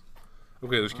animals.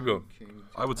 Okay, let's keep going. Okay.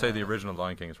 I would say the original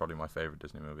Lion King is probably my favorite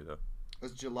Disney movie though.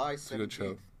 It's July 17th. It's a good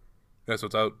show. Yeah, so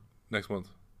it's out next month.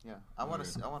 Yeah, I want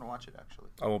to. I want to watch it actually.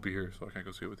 I won't be here, so I can't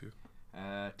go see it with you.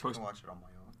 I can watch it on my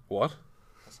own. What?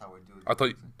 That's how we do it. I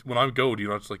thought when I go, do you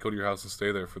not just like go to your house and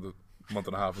stay there for the month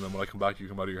and a half, and then when I come back, you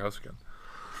come out of your house again?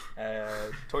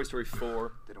 Toy Story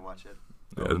 4. Didn't watch it.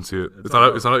 Yeah, I didn't see it. It's It's not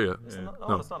out. It's not out yet. It's Yeah. not,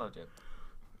 No. it's not out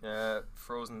yet.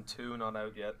 Frozen 2 not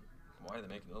out yet. Why are they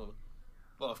making another one?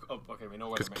 Well, okay, we know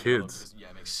why they're 'Cause making another one, kids. yeah,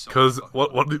 it makes so Because much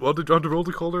fucking what did John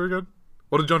Travolta call her again?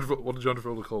 What did John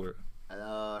Travolta call her?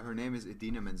 Her name is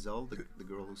Idina Menzel, the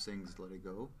girl who sings "Let It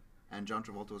Go," and John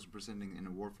Travolta was presenting an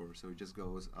award for her, so he just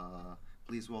goes,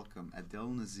 "Please welcome Adele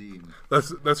Nazim."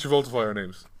 Let's Travoltify our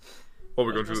names. What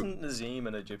we're going through. Wasn't Nazim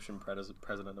an Egyptian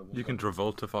president at one You can point?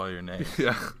 Travoltify your name.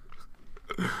 Yeah.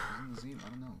 Nazim, I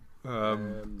don't know.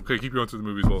 Okay, keep going through the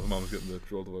movies while Mom's getting the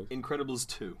Travolta. Incredibles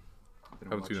 2.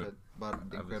 Didn't Haven't watch seen it, it. but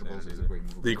The Haven't seen Incredibles it is a either. great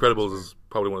movie. The Incredibles is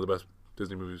probably one of the best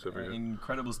Disney movies ever. Yeah.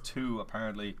 Incredibles 2,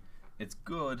 apparently, it's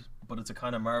good, but it's a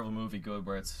kind of Marvel movie good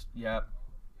where it's,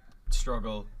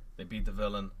 struggle, they beat the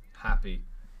villain, happy,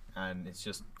 and it's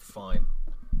just fine.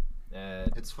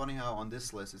 It's funny how on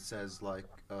this list it says like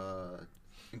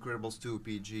Incredibles 2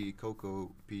 PG,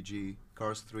 Coco PG,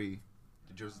 Cars 3.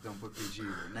 They just don't put PG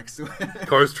next to it.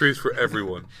 Cars 3 is for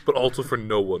everyone, but also for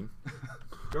no one.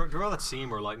 Do you remember that scene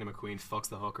where Lightning McQueen fucks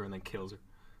the hooker and then kills her?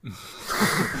 Do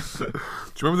you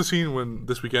remember the scene when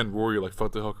this weekend Rory like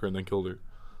fucked the hooker and then killed her?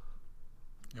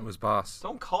 It was Boss.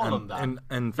 Don't call him that.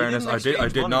 In fairness, didn't I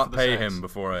exchange did money not for the pay sex. him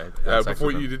before I. Yeah, had sex before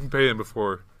with him. you didn't pay him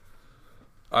before.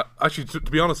 Actually, to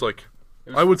be honest, like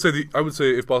I would say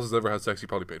if bosses ever had sex, he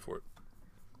probably paid for it.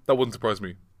 That wouldn't surprise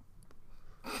me.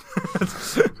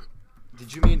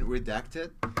 Did you mean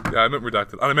redacted? Yeah, I meant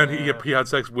redacted. And I meant he had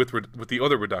sex with the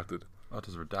other redacted. What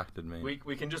does redacted mean?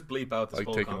 We can just bleep out this Like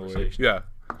whole taken away. conversation. Yeah.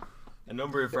 A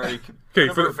number of very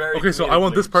Okay, so I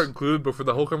want this comedic part bleeps. included, but for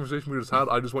the whole conversation we just had,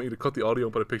 I just want you to cut the audio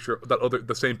and put a picture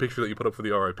the same picture that you put up for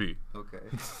the RIP. Okay.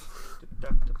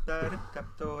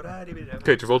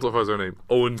 Okay, Travolta has our name.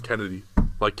 Owen Kennedy.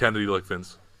 Like Kennedy, like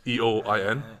Vince.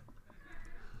 Eoin.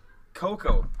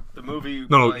 Coco, the movie.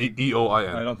 No, by- E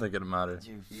Eoin. I don't think it matters.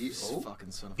 You E-O?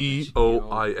 fucking son of a bitch.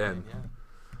 Eoin.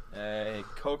 Yeah.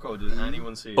 Coco, did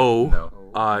anyone see it? O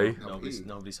I No,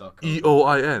 Nobody saw Coco.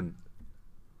 Eoin.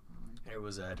 It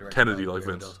was directed Kennedy, by like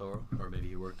Guillermo Vince. del Toro, or maybe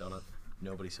he worked on it.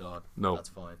 Nobody saw it. No. That's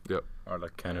fine. Yep. Or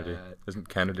like Kennedy. Uh, Isn't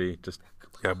Kennedy just?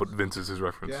 Yeah, but Vince is his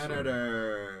reference.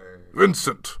 Canada.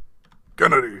 Vincent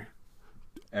Kennedy.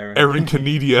 Aaron. Erin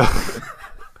Canada.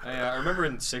 I remember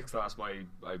in 6th class, I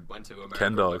went to America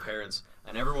Ken with Dog. my parents,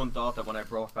 and everyone thought that when I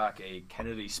brought back a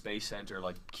Kennedy Space Center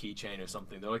like keychain or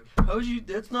something, they're like, "How'd you?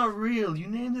 That's not real. You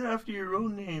named it after your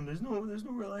own name. There's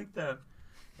nowhere like that."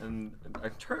 And I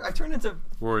turned into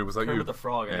Rory, was that you? Kermit the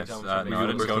Frog Yes. anytime. No, I You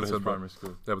didn't were go to first his in primary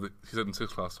school. Yeah, but he said in 6th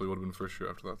class, so he would have been first year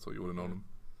after that, so you would have known him.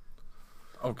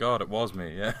 Oh God, it was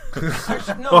me. Yeah.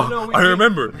 Actually, no, Oh, I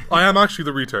remember. I am actually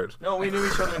the retard. No, we knew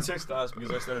each other in 6th class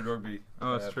because I started rugby.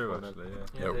 Oh, that's true. before that. Actually, yeah.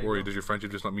 Yeah, there you Rory, go. does your friendship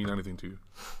just not mean anything to you?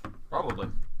 Probably.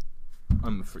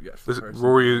 I'm a forgetful person.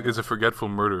 Rory is a forgetful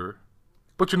murderer.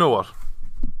 But you know what?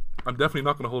 I'm definitely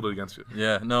not going to hold it against you.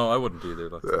 Yeah. No, I wouldn't either.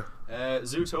 Like,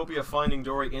 Zootopia, Finding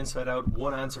Dory, Inside Out.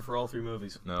 One answer for all 3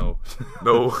 movies. no.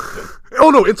 No. Oh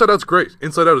no, Inside Out's great.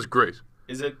 Inside Out is great.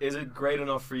 Is it great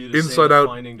enough for you to Inside say that Out-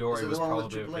 Finding Is Dory it was the one with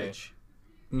probably Triple okay? H?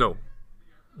 No.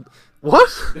 What?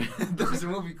 There's a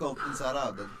movie called Inside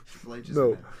Out that Triple H is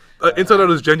No. in it. Inside Out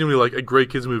is genuinely like a great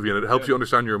kids movie, and it helps you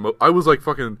understand your I was like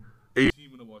fucking 18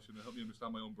 when I watched it, and it helped me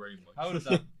understand my own brain. How does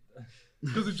that?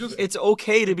 Because it just It's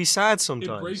okay to be sad it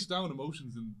sometimes. breaks down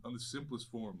emotions on the simplest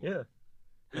form. Like,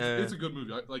 Yeah. it's a good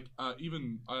movie.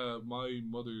 Even my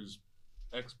mother's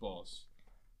ex-boss,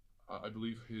 I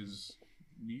believe his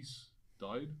niece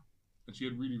died, and she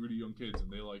had really, really young kids,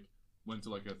 and they like went to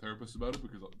like a therapist about it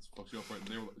because it fucks you up, right?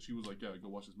 And she was like, "Yeah, go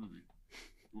watch this movie.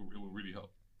 It will really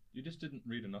help." You just didn't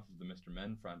read enough of the Mr.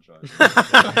 Men franchise.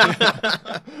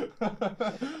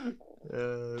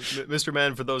 Mr.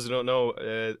 Man, for those who don't know,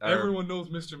 Everyone knows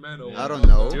Mr. Men. I don't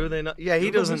know. do they not? Yeah, he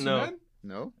You know doesn't Mr. know. Men?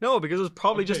 No? No, because it was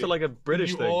probably just Okay, like a British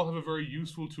you thing. all have a very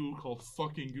useful tool called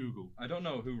fucking Google. I don't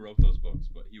know who wrote those books,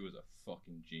 but he was a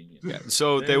fucking genius. Yeah,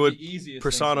 so They're they the would easiest things to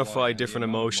personify buy, and the different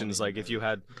amount of emotions. money Like you if pay. you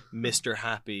had Mr.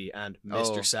 Happy and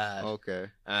Mr. Oh, Sad Okay.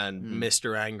 and Hmm.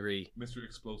 Mr. Angry, Mr.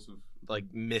 Explosive. like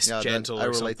Miss Yeah, Gentle I or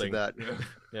relate something. to that.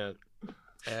 Yeah.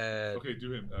 Yeah. Okay,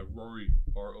 do him. Rory.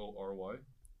 Rory.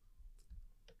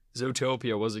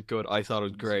 Zootopia, was it good? I thought it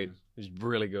was great. It was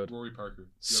really good. Rory Parker.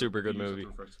 Super good You just movie.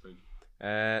 have to refresh the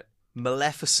page.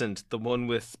 Maleficent, the one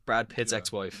with Brad Pitt's Yeah,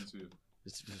 ex-wife. didn't see it.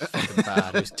 It's fucking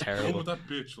bad. It was Oh, terrible. that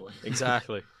bitch, like.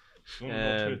 Exactly. One of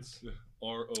my Um, tits. Yeah.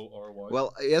 Rory.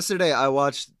 Well, yesterday I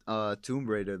watched Tomb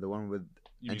Raider, the one with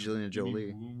You Angelina mean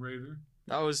Jolie. Womb Raider?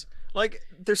 That was like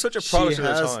they're such a product of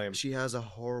their time. She has a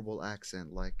horrible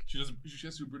accent. Like, She has to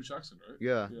do a British accent, right?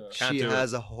 yeah, Can't she do it.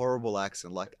 has a horrible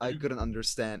accent. Like, I You- couldn't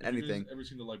understand Have you guys anything. ever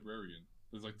seen The Librarian?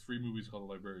 There's like 3 movies called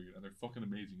The Librarian, and they're fucking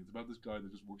amazing. It's about this guy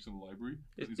that just works in the library.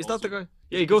 and he's Is that the also- guy?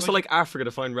 Yeah, he goes to like Africa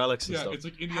to find relics and Yeah, stuff. it's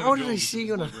like Indiana How did I Jones see is you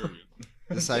the on a- librarian.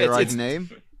 Is that your It's- right it's- name?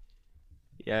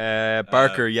 Yeah,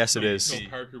 Barker. Yes, it No, is. No,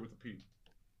 Parker with a P.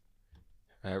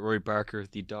 Rory Barker,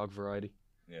 the dog variety.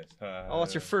 Yes. Oh,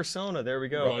 it's your first sauna. There we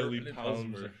go. Riley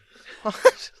Palmer.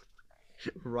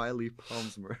 Riley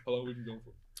Palmer. How long we been going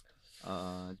for?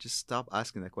 Just stop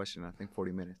asking that question. I think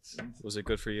 40 minutes. Was it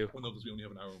good for you? Well, no, because we only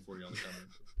have an hour and 40 on the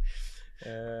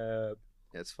camera.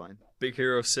 Yeah, it's fine. Big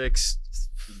Hero 6. Didn't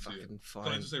see it. Fucking Can I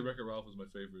fine. just say Wreck-It Ralph was my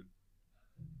favorite?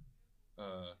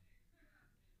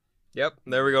 Yep.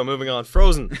 There we go. Moving on.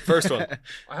 Frozen. First one.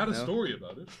 I had a No. story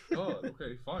about it. Oh,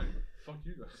 okay, fine. Fuck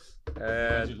you guys.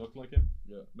 Did you look like him?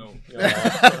 Yeah, no.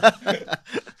 Yeah.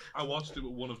 I watched it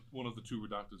with one of the 2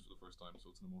 redactors for the first time, so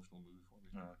it's an emotional movie for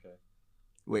me. Oh, okay.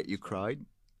 Wait, you cried?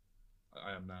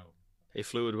 I am now. A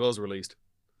Fluid was released.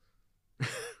 The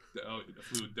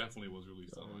Fluid definitely was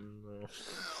released that way.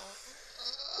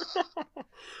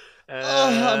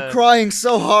 I'm crying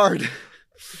so hard.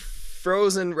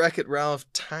 Frozen, Wreck-It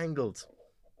Ralph, Tangled.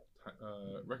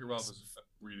 Wreck-It Ralph is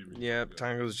really, really Yeah, good.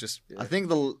 Tangled is just. I think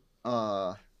the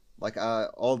Like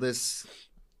all this,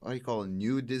 what do you call it,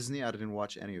 new Disney? I didn't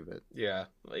watch any of it. Yeah,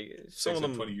 like some Takes of like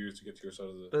them. 20 years to get to your side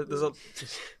of the.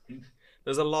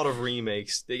 There's a lot of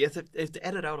remakes. They have to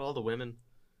edit out all the women.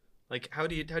 Like how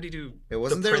do you do It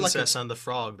wasn't the there like princess and the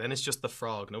frog? Then it's just the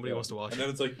frog. Nobody wants to watch And it. then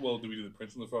it's like, well, do we do the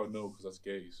Prince and the Frog? No, because that's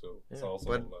gay. So it's Yeah. also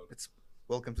but not allowed. it's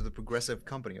welcome to the progressive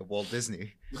company of Walt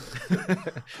Disney.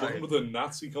 Welcome to the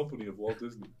Nazi company of Walt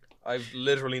Disney. I've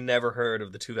literally never heard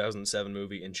of the 2007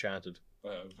 movie Enchanted.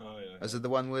 I have. Oh yeah. Is it the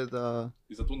one with Is that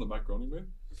the one that Matt Groening made?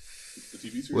 The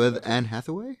TV series? with Anne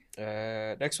Hathaway?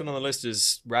 Next one on the list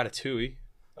is Ratatouille,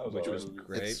 That which alright. was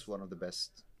great. It's one of the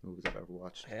best movies I've ever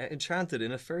watched. Enchanted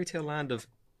in a fairy tale land of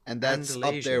And that's up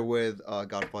Andalasia. there with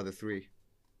Godfather 3.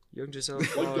 young Giselle. Like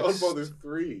Bundchen. Godfather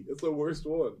 3. It's the worst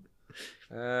one.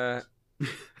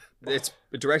 It's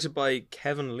directed by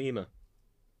Kevin Lima.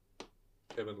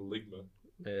 Kevin Ligma.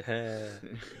 Uh,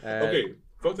 Okay,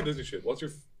 fuck the Disney shit. What's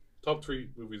your top 3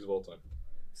 movies of all time?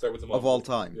 Start with them Of all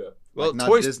time. Yeah. Well, Like, not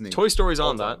Toy, Disney. Toy Story's All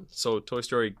on that, time. so Toy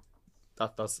Story,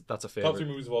 that's a Top 3 favorite.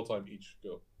 movies of all time each.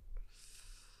 Go.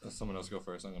 Let someone else go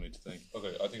first. I'm gonna need to think.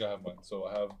 Okay, I think I have mine. So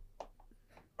I have.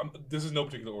 This is no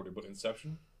particular order, but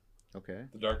Inception, Okay.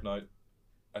 The Dark Knight,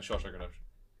 and Shawshank Redemption.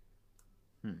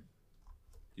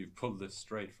 You've pulled this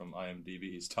straight from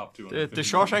IMDb's top 200. The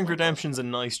Shawshank Redemption's a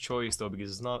nice choice though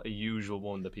because it's not a usual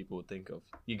one that people would think of.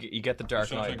 You get the Dark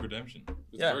Shawshank Knight. Redemption. It's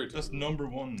Yeah. very That's typical.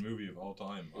 #1 movie of all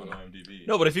time on IMDb.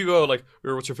 No, but if you go like,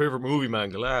 what's your favorite movie, man?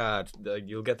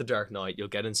 You'll get the Dark Knight. You'll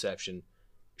get Inception.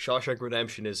 Shawshank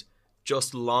Redemption is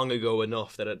just long ago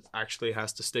enough that it actually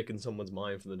has to stick in someone's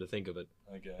mind for them to think of it.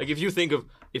 I guess. Like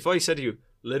if I said to you,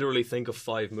 literally think of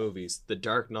 5 movies, The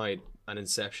Dark Knight and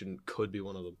Inception could be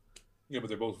one of them. Yeah, but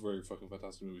they're both very fucking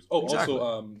fantastic movies. Oh, Exactly.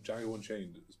 also, Django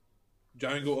Unchained.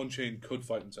 Django Unchained could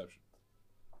fight Inception.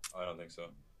 I don't think so.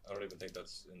 I don't even think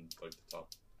that's in like the top.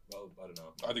 Well, I don't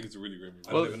know. I think it's a really great movie.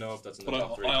 I don't even know if that's in the But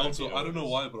top 3. I also, I don't know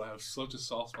why, but I have such a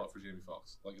soft spot for Jamie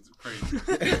Foxx. Like, it's crazy.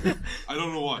 I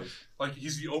don't know why. Like,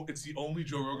 it's the only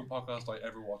Joe Rogan podcast I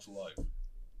ever watched live.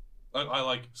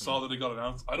 I saw that it got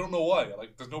announced. I don't know why.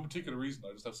 Like, there's no particular reason.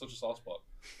 I just have such a soft spot.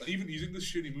 Like, even he's in this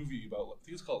shitty movie about, I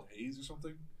think it's called Haze or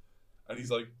something. And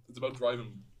he's like, it's about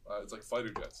driving, it's like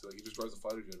fighter jets. Like, he just drives a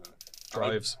fighter jet.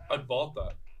 Drives. I bought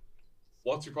that.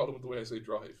 What's your problem with the way I say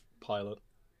drive? Pilot.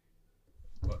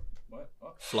 What?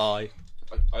 Fly.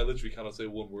 I literally cannot say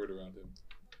one word around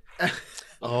him.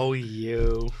 Oh,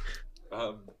 you.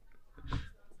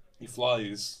 He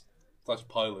flies /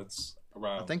 pilots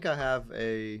around. I think I have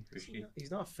a.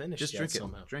 He's not finished Just yet drink it.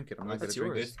 somehow. Drink it. I'm not That's gonna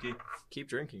drink yours. it. Keep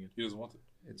drinking it. He doesn't want it.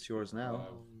 It's yours now.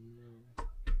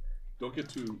 Don't get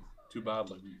too bad.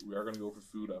 Like we are gonna go for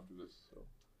food after this. So.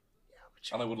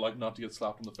 And I would like not to get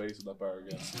slapped in the face at that bar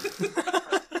again.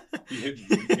 He hit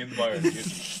me in the bar. He hit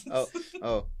me.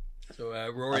 Oh. So I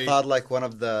Rory. thought like one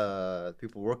of the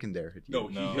people working there hit you. No,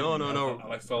 he hit No, me, no.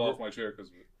 And I fell off my chair because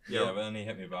of it. Yeah, but then he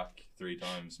hit me back 3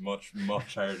 times. Much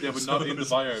harder. Yeah, but not in the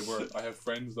bar where I have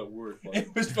friends that work. Like,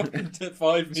 It was fucking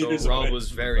 5 So meters Rob away was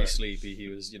from the very bar. sleepy. He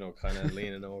was, kind of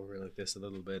leaning over like this a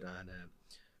little bit, and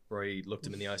Rory looked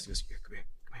him in the eyes and goes,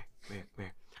 "Come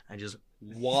here," and just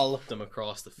walloped him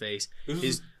across the face.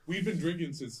 We've been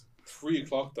drinking since 3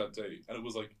 o'clock that day, and it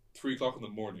was like 3 o'clock in the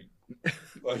morning.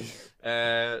 Like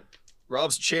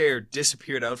Rob's chair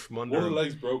disappeared out from under one of him. the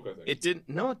legs broke, I think. It didn't.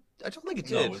 No, I don't think it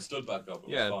No, did. it stood back up. It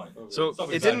Yeah. was fine. Okay. So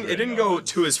Stop it didn't. It didn't go exaggerating.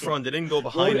 to his front. It didn't go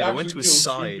behind Rory him. It went actually to his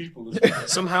killed 2 side. people this week.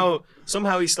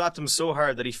 Somehow he slapped him so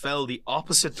hard that he fell the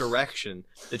opposite direction.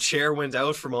 The chair went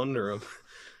out from under him,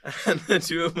 and the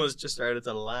 2 of us just started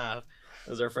to laugh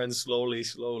as our friend slowly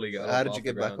got. How up did off you the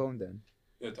get back ground. home then?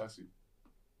 Yeah, taxi.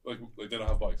 Like they don't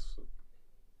have bikes. So.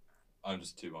 I'm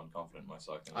just too unconfident in my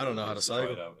cycling. I don't know how to Just try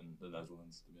cycle. it out in the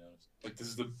Netherlands, to be honest. Like this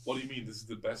is the. What do you mean? This is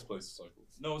the best place to cycle?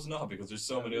 No, it's not, because there's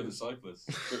so Yeah, many it other is. cyclists.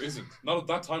 There isn't. Not at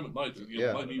that time at night. You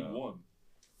Yeah. might need No. one.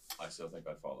 I still think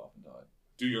I'd fall off and die.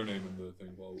 Do your name in the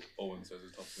thing while Owen says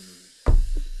his top 2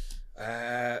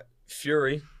 movies.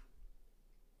 Fury.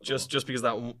 Just because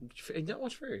that one, you don't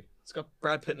watch Fury. It's got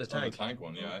Brad Pitt in a Oh, the tank. tank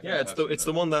one, yeah. Yeah, it's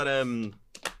the one that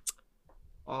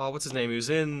what's his name? He was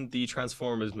in the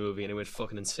Transformers movie and he went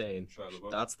fucking insane. Shia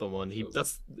LaBeouf. That's the one.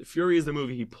 Fury is the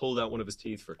movie he pulled out one of his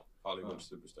teeth for. Hollywood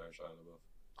superstar Shia LaBeouf.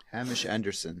 Hamish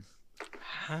Anderson.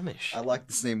 Hamish. I like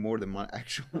this name more than my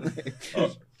actual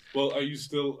name. Well, are you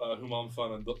still Humam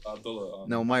fan and Abdullah?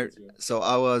 No, my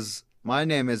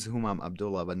name is Humam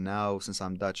Abdullah, but now since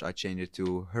I'm Dutch, I changed it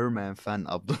to Herman van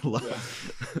Abdullah. Yeah.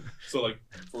 So like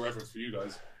for reference for you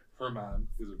guys, Herman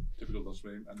is a typical Dutch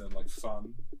name, and then like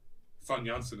Fan Van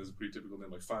Jansen is a pretty typical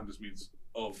name. Like Van just means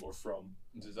of or from.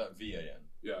 Is that VAN?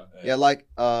 Yeah. Yeah, like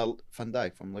Van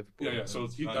Dijk from Liverpool. Yeah. So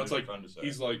that's like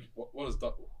he's like what is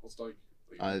that? What's Dijk?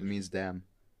 It means dam.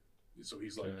 So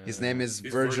he's like His name is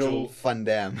he's Virgil van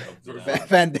Dam. Virgil.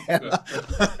 Van Dam.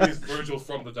 Yeah. He's Virgil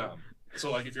from the dam.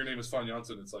 So like if your name is Van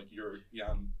Jansen, it's like you're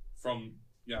Jan from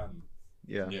Jan.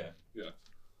 Yeah.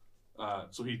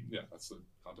 So that's the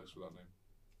context for that name.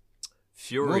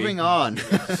 Fury. Moving on.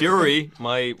 Fury,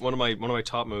 one of my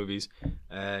top movies.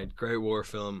 Great war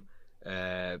film.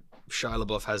 Shia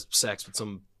LaBeouf has sex with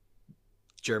some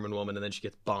German woman and then she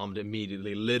gets bombed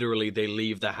immediately. Literally, they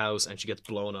leave the house and she gets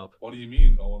blown up. What do you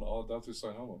mean, Owen? All that's just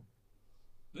sign Humam.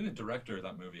 I think the director of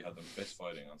that movie had them fist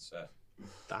fighting on set.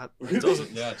 That Really?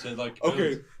 doesn't. Yeah, to like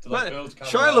Okay. build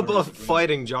Shia camaraderie LaBeouf between-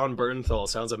 fighting John Bernthal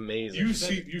sounds amazing. You've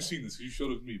seen this. You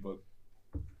showed it to me, but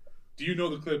do you know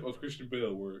the clip of Christian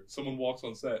Bale where someone walks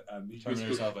on set and he just Terminator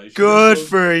goes, Salvation. Good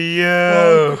for you.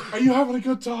 "Are you having a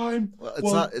good time?" Well, it's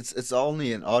Well, not. It's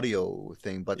only an audio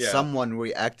thing, but Yeah. someone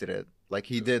reacted it. Like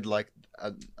he did like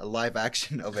a live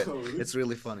action of it. Oh, really? It's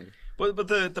really funny. But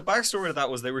the backstory to that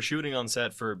was they were shooting on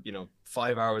set for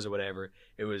 5 hours or whatever.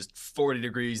 It was 40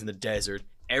 degrees in the desert.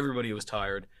 Everybody was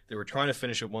tired. They were trying to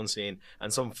finish up one scene,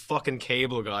 and some fucking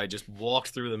cable guy just walked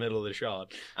through the middle of the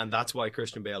shot, and that's why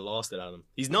Christian Bale lost it at him.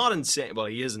 He's not insane. Well,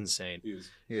 he is insane. He is.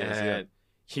 Yeah.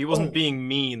 He wasn't Oh. being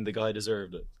mean. The guy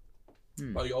deserved it.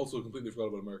 I also completely forgot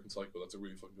about American Psycho. That's a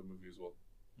really fucking good movie as well.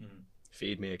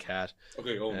 Feed me a cat.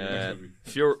 Okay, next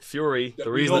movie. Fury. Yeah,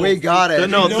 The we reason know- We got it.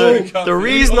 the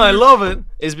reason I love it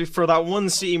is for that one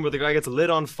scene where the guy gets lit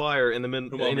on fire in the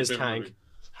Come on, in his favorite tank, movie.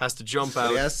 has to jump But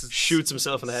out, he has to shoots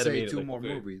himself in the head Say immediately. two more Okay.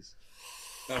 movies.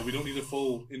 Now, we don't need a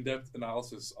full in-depth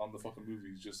analysis on the fucking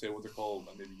movies. Just say what they're called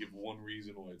and maybe give one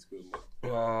reason why it's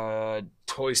good.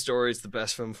 Toy Story is the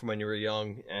best film from when you were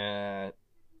young.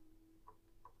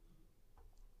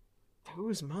 Who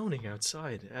is moaning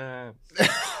outside?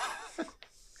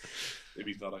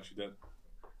 Maybe he's not actually dead.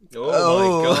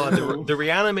 Oh my god! The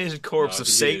reanimated corpse No, I of think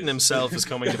he Satan is. himself is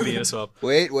coming to beat us up.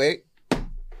 Wait.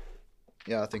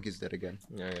 Yeah, I think he's dead again.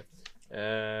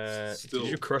 Yeah. Still-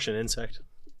 Did you crush an insect?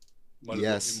 Might as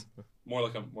Yes. well- more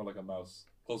like a mouse.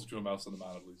 Closer to a mouse than a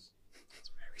man, at least. It's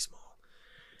very small.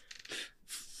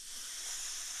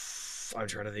 I'm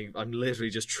trying to think. I'm literally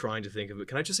just trying to think of it.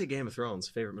 Can I just say Game of Thrones?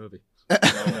 Favorite movie?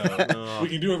 No. We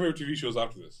can do our favorite TV shows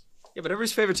after this. Yeah, but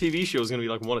everybody's favorite TV show is going to be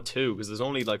like one or two because there's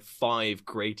only like 5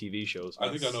 great TV shows. I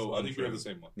think I know. I think we have the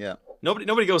same one. Yeah.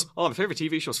 Nobody goes, oh, my favorite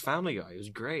TV show is Family Guy. It was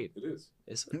great. It is.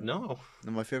 Is it? No.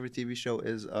 And my favorite TV show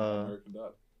is American Dad.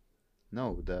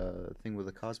 no, the thing with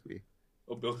the Cosby.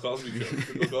 Oh, Bill Cosby show.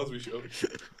 The Bill Cosby show.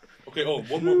 Okay. Oh,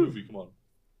 one more movie. Come on.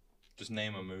 Just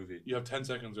name a movie. You have 10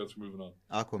 seconds. Or else we're moving on.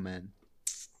 Aquaman.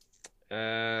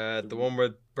 The one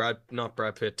where not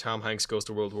Brad Pitt, Tom Hanks goes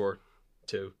to World War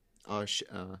II. Oh Shush.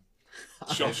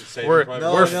 We're-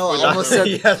 no, We're- no, we're I not- almost said,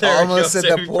 Yeah, there I we almost go, said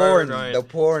the Saving porn, Private Ryan. the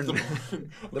porn, Okay,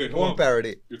 the come porn on.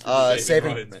 parody. You're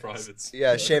Saving, Ryan's Privates.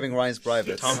 yeah, Shaving Ryan's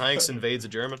Privates. Tom Hanks invades a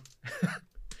German.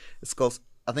 It's called.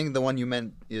 I think the one you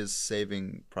meant is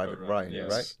Saving Private Right, Ryan, yes.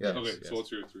 right? Yeah. Okay, Yes. so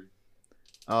what's your 3?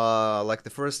 Like the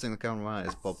first thing that comes to mind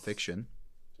is Pulp Fiction.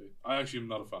 Okay. I actually am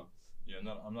not a fan. Yeah,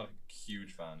 I'm not a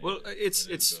huge fan. Well, either. it's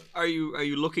It is good. are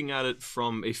you looking at it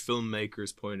from a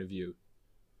filmmaker's point of view?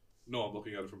 No, I'm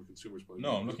looking at it from a consumer's point of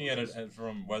No, view. I'm looking at it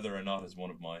from whether or not it's one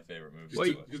of my favorite movies.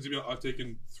 Wait. Because to be honest, I've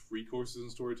taken 3 courses in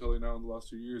storytelling now in the last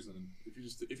 2 years, and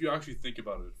if you actually think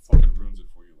about it, it fucking ruins it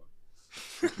for you.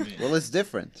 Like, What do you mean? Well, it's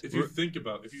different. if you think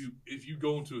about if you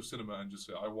go into a cinema and just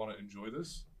say I want to enjoy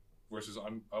this, versus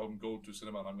I'm going to a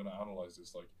cinema and I'm going to analyze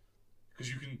this, like,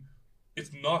 because you can.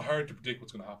 It's not hard to predict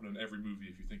what's going to happen in every movie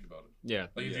if you think about it. Yeah.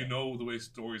 Like if Yeah. you know the way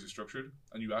stories are structured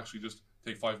and you actually just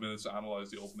take 5 minutes to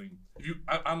analyze the opening. If you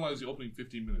analyze the opening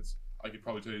 15 minutes, I could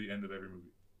probably tell you the end of every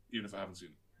movie, even if I haven't seen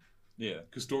it. Yeah.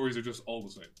 Because stories are just all the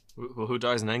same. Well, who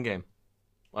dies in Endgame?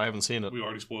 I haven't seen it. We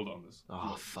already spoiled on this.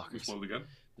 Oh, We fuckers. spoiled again.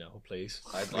 No, please.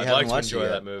 I'd haven't like to watched it enjoy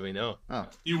yet. that movie. No, Oh,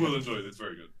 You will enjoy it. It's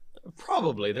very good.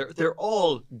 probably they're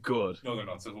all good. No, they're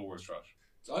not. Civil War is trash.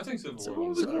 I think Civil Civil War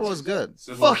War Civil War was good.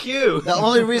 Civil Fuck you. The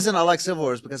only reason I like Civil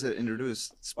War is because it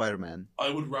introduced Spider-Man.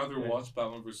 I would rather watch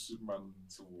Batman vs Superman than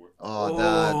Civil War. Oh,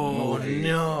 that Oh movie.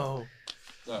 no.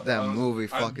 Yeah, That and- movie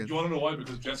and fucking. You want to know why?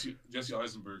 Because Jesse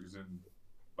Eisenberg is in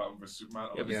Batman vs Superman.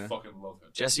 And Yeah. I fucking love him.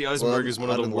 Jesse Eisenberg Well, is one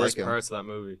I of the didn't worst like him. parts of that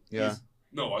movie. Yeah,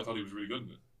 No, I thought he was really good in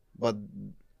it. but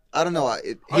I don't know. I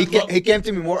love- He came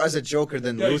to me more as a Joker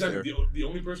than Yeah, Luther. exactly. The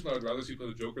only person I would rather see play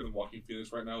the Joker than Joaquin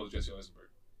Phoenix right now is Jesse Eisenberg.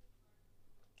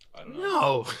 I don't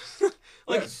know. No.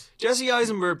 Like Yes. Jesse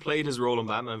Eisenberg played his role in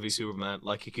Batman v Superman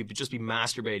like he could just be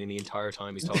masturbating the entire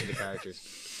time he's talking to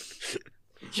characters.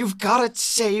 you've got to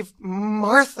save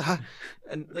Martha.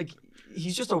 And, like,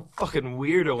 he's just a fucking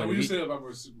weirdo. Can And we he, just say that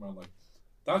about Superman? Like,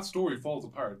 that story falls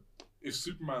apart if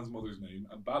Superman's mother's name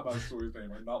and Batman's story's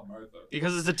name are not Martha.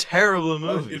 because it's a terrible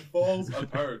Like, movie. it falls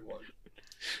apart.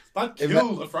 Like, that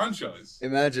killed a franchise.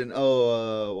 Imagine,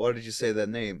 what did you say that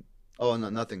name? Oh, no,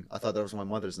 nothing. I thought that was my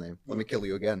mother's name. Let me kill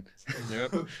you again.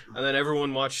 Yep. And then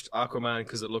everyone watched Aquaman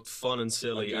because it looked fun and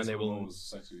silly, and they will was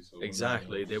sexy, so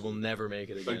exactly they will never make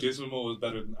it Like again. Jason Momoa was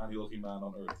better than any lucky man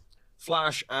on earth.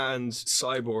 Flash and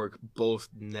Cyborg both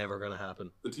never gonna happen.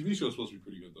 The TV show is supposed to be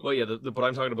pretty good though. Well, yeah, but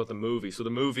I'm talking about the movie. So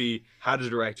the movie had a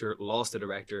director, lost a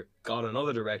director, got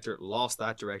another director, lost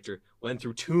that director, went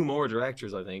through 2 more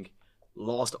directors, I think,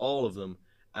 lost all of them,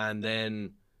 and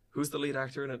then who's the lead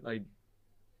actor in it?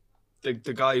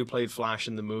 The guy who played Flash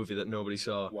in the movie that nobody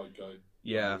saw. White guy.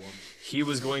 Yeah, Number one. he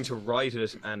was going to write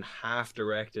it and half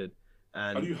direct it,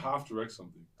 and How do you half direct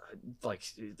something? like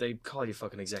they call you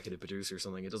fucking executive producer or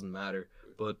something. It doesn't matter,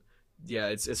 but yeah,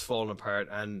 it's fallen apart.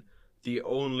 And the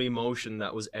only motion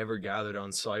that was ever gathered on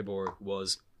Cyborg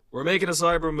was we're making a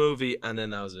Cyborg movie, and then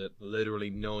that was it. Literally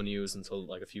no news until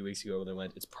like a few weeks ago when they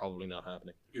went, it's probably not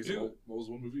happening. Okay, so what was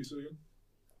one movie you said again?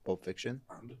 Pulp Fiction.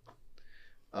 And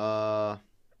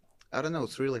I don't know.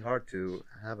 It's really hard to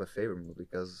have a favorite movie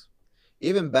because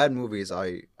even bad movies,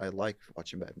 I like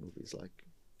watching bad movies. Like,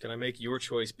 Can I make your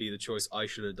choice be the choice I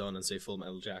should have done and say Full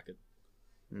Metal Jacket?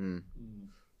 I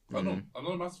don't know. I'm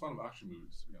not a massive fan of action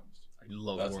movies, to be honest. I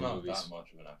love That's war not movies. that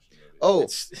much of an action movie. oh,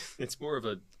 It's more of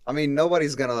a I mean,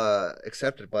 nobody's gonna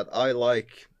accept it, but I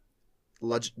like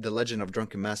The Legend of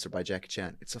Drunken Master by Jackie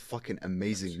Chan. It's a fucking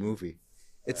amazing movie.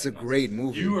 It's a great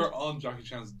movie. You are on Jackie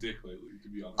Chan's dick lately, to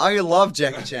be honest. I love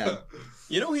Jackie Chan.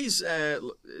 You know, he's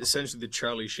essentially the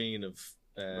Charlie Sheen of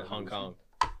Hong Kong.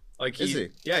 Like Is he?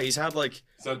 Yeah, he's had like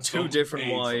He's had 2 some different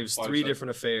AIDS, wives, like 3 5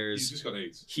 different He's affairs. just got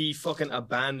AIDS. He fucking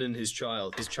abandoned his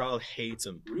child. His child hates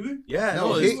him. Really? Yeah,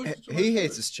 No, it's- he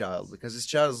hates his child because his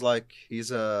child is like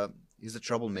he's a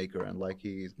troublemaker and like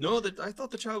I thought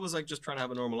the child was like just trying to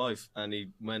have a normal life, and he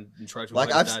went and tried to like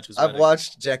invite his dad to his I've wedding.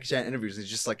 watched Jackie Chan interviews. He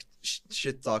just like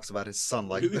shit talks about his son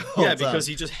like the whole Yeah, time. because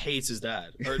he just hates his dad.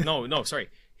 Or no, sorry,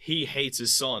 he hates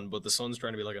his son, but the son's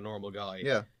trying to be like a normal guy.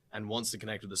 Yeah. And wants to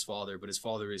connect with his father, but his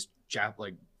father is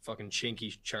like fucking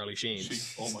chinky Charlie Sheen.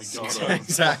 Oh my god.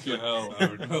 Exactly.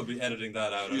 Fucking hell. We'll be editing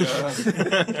that out.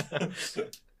 Yeah.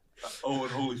 Oh,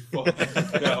 and holy fuck.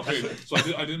 Yeah, okay. So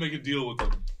I did make a deal with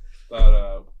them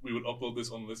that we would upload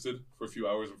this unlisted for a few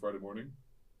hours on Friday morning,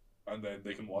 and then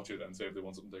they can watch it and say if they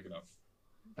want something taken out.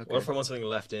 Okay. What if I want something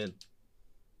left in?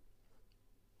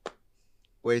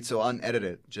 Wait, so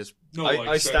unedited, just No,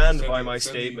 I stand by my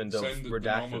send statement of send the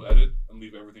redacted. normal edit and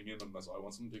leave everything in unless I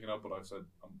want something taken out. But I've said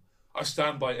I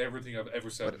stand by everything I've ever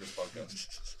said in this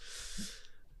podcast.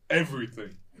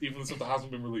 Everything, even the stuff that hasn't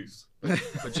been released.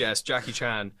 But yes, Jackie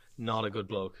Chan, not a good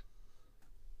bloke.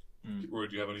 Rory,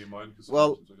 do you have any in mind? 'Cause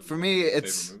well, sometimes I for don't- me, Favorite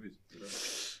it's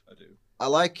movies? I do.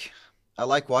 I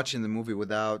like watching the movie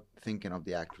without thinking of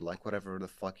the actor, like whatever the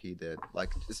fuck he did.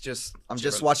 Like it's just I'm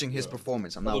just watching his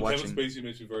performance. I'm not Although watching. Kevin Spacey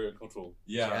makes me very uncomfortable.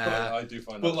 Yeah, Yeah. I do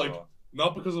find But that like, as well.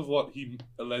 not because of what he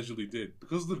allegedly did,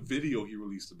 because of the video he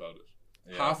released about it.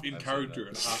 Yeah, Half in I've seen character that.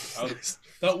 and half out of.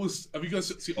 That was. Have you guys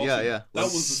seen? Yeah, also, yeah. That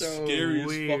was the So scariest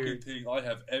weird. fucking thing I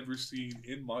have ever seen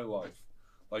in my life.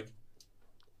 Like,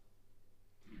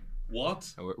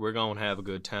 what? We're going to have a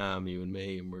good time, you and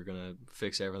me, and we're going to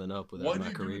fix everything up Why without do my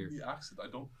you do it career. in the accent? I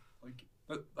don't like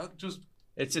that. That just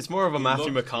It's more of a He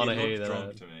Matthew looked- McConaughey he than looked a...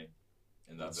 drunk to me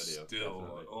in that video. still.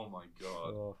 definitely. Like, oh my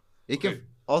god. He can Okay.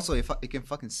 also he can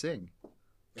fucking sing.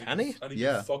 Can he? And he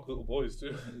Yeah. can fuck little boys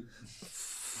too.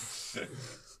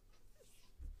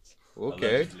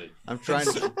 Okay, Allegedly. I'm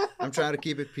trying to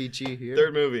keep it PG here.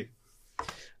 Third movie.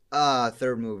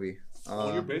 Third movie.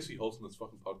 Oh, you're basically hosting this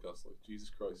fucking podcast. Like, Jesus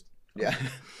Christ. Yeah.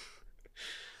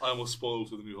 I almost spoiled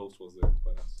who the new host was there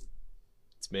by accident.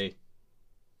 It's me.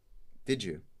 Did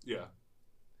you? Yeah,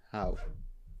 How?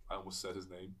 I almost said his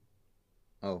name.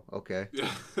 Oh, okay.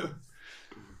 Yeah.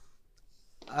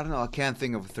 I don't know. I can't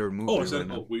think of a third movie. Oh, I right said.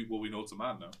 now. Oh, we know it's a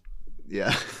man now.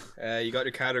 Yeah. You got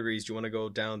your categories. Do you want to go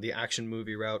down the action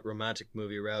movie route, romantic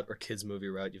movie route, or kids movie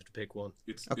route? You have to pick one.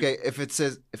 It's Okay, if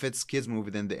it's kids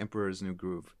movie, then The Emperor's New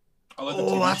Groove. I like the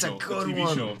Oh, TV that's a show. good the TV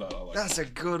one. show of that. I like. That's a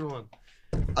good one.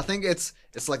 I think it's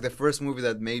like the first movie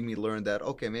that made me learn that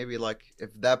okay, maybe like if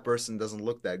that person doesn't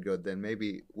look that good, then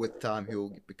maybe with time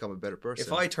he'll become a better person.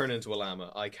 If I turn into a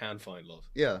llama, I can find love.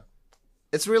 Yeah,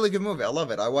 it's a really good movie. I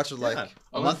love it. I watched it like Yeah,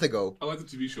 a month ago. I like the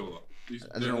TV show a lot.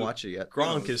 I didn't watch it yet.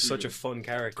 Gronk it's is such pretty a fun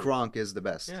character. Kronk is the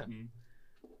best. Yeah. Mhm.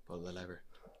 Pull the lever.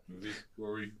 Movie.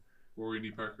 Rory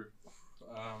Lee Parker.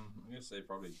 I'm gonna say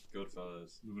probably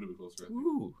Goodfellas. Moving a bit closer.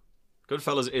 Ooh.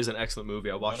 Goodfellas is an excellent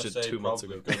movie. I watched it 2 months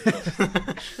ago.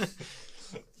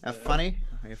 Funny?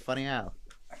 Are you funny how?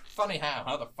 Funny how?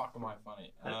 How the fuck am I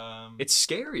funny? It's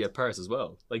scary at parts as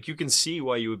well. Like, you can see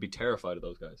why you would be terrified of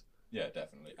those guys. Yeah,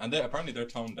 definitely. And apparently they're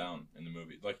toned down in the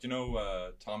movie. Like, you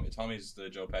know, Tommy's the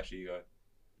Joe Pesci guy.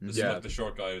 Yeah. Like the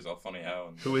short guy who's all funny how.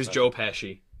 And Who is Joe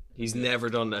Pesci? He's never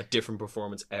done a different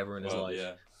performance ever in his life.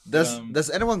 Yeah.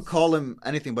 Does anyone call him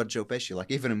anything but Joe Pesci?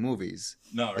 Like even in movies?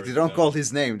 No, Like really, they don't no. call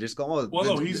his name. Just call him. Well,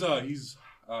 no, he's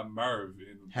Marv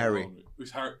in Harry.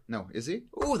 He's Harry. No, is he?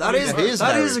 Oh, that is he is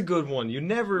that Harry. is a good one. You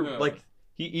never Yeah. like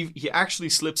he actually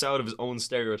slips out of his own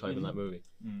stereotype in that movie.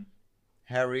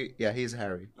 Harry. Yeah, he's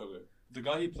Harry. Okay. The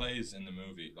guy he plays in the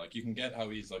movie, like you can get how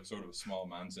he's like sort of a small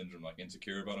man syndrome, like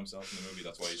insecure about himself in the movie.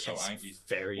 That's why he's so angry.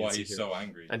 Very Why insecure. he's so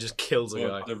angry. And just kills a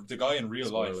guy. But the guy in real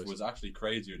life Spoilers. was actually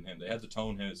crazier than him. They had to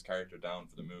tone his character down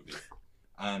for the movie,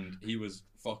 and he was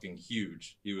fucking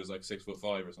huge. He was like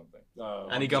 6'5" or something.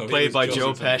 And he got So played was by just Joe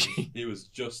insane. Pesci. He was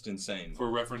just insane. For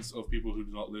reference of people who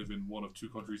do not live in one of 2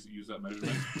 countries that use that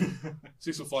measurement,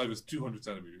 6'5" is 200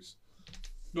 centimeters.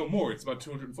 No more. It's about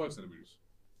 205 centimeters.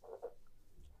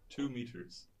 2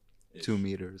 meters. 2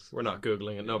 meters. We're not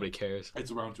googling it. Nobody cares.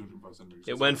 It's around 205 centimeters.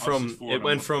 It It's went like, I'm from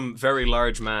 6'4" and I'm very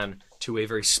large man to a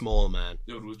very small man.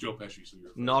 Yeah, it was Joe Pesci, so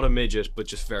you're Not a midget, but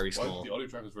just very Why- small. The audio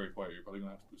track is very quiet. You're probably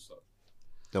gonna have to boost up.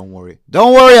 Don't worry.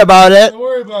 Don't worry about it. Don't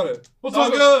worry about it. We'll It's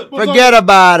all good. Forget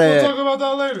about We'll it. talk about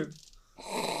that later.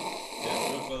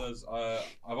 Yeah, Goodfellas.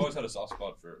 I've always had a soft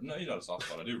spot for. No, you not a soft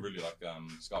spot. I do really like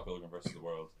Scott Pilgrim versus the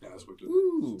World. Yeah, that's wicked.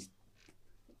 Ooh.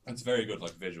 It's very good,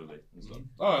 like visually and stuff.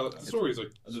 Oh, the story is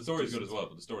like. The story is good as well,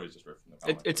 but the story is just ripped from the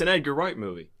comic. It's an Edgar Wright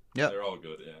movie. Yeah. They're all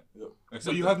good, yeah. So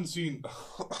Except you the- hadn't seen.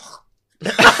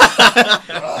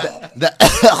 That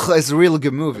it's a really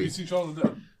good Have you movie. seen Shaun of the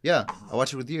Dead? Yeah, I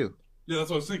watched it with you. Yeah, that's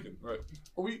what I was thinking. Right.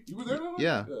 You were there? Now?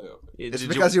 Yeah. Yeah. It's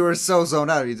because you were so zoned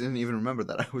out, you didn't even remember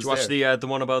that I was Did you watch there. the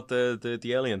one about the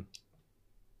alien?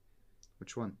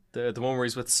 Which one? The one where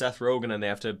he's with Seth Rogen and they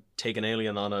have to take an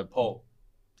alien on a. Paul.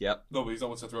 Yep. No, but he's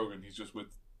not with Seth Rogen. He's just with.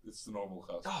 It's the normal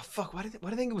cast. Oh fuck! Why did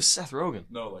I think it was Seth Rogen?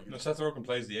 No, like No, Seth Rogen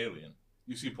plays the alien.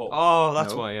 you see Paul. Oh,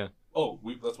 that's No. why. Yeah. Oh,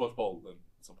 let's watch Paul then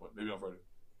at some point. Maybe on Friday.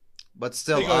 But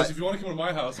still, Hey guys, if you want to come to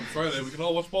my house on Friday, we can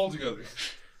all watch Paul together.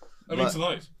 I mean But-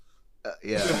 tonight.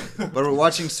 yeah. But we're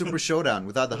watching Super Showdown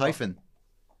without the hyphen.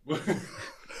 Welcome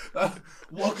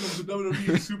to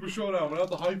WWE Super Showdown without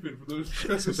the hyphen for the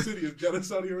Expressive City of Jeddah,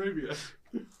 Saudi Arabia.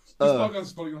 This podcast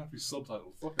is probably gonna have to be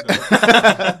subtitled. Fucking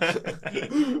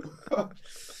hell.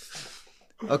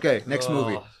 Okay, next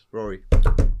movie. Oh. Rory.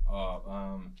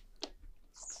 I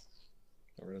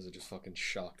realize I just fucking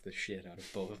shocked the shit out of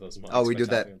both of those. Oh, we do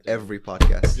that every. every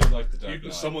podcast. I do like the Dark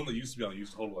Knight. Someone that used to be on it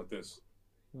used to hold it like this.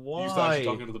 He Why? used to actually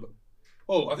talk into the.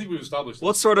 Oh, I think we've established.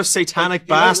 What this. sort of satanic He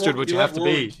let bastard Rory- would he you let have to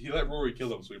Rory- be? He let Rory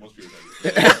kill him, so he must be a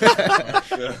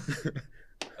yeah.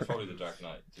 That's probably the Dark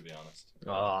Knight, to be honest.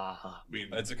 Ah. I mean,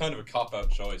 It's a kind of a cop-out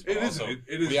choice, but It is, also it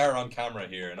is. we are on camera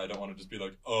here, and I don't want to just be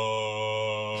like,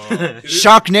 oh. it is-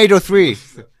 Sharknado 3.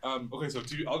 Okay, so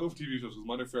TV. I'll go for TV shows because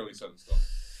mine are fairly set in stone.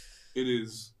 It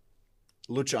is,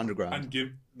 Lucha Underground. and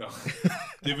given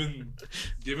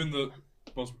the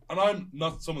most, and I'm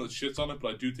not someone that shits on it,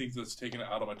 but I do think that's taken it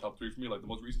out of my top 3 for me. Like the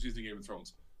most recent season of Game of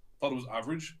Thrones, I thought it was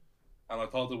average, and I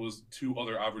thought there was 2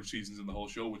 other average seasons in the whole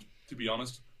show, which, to be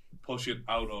honest, push it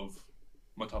out of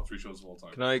my top 3 shows of all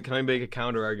time. Can I make a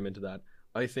counter argument to that?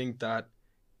 I think that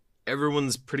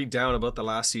everyone's pretty down about the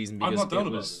last season because I'm not down it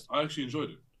about was it. I actually enjoyed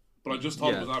it, but I just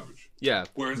thought Yeah. it was average. yeah.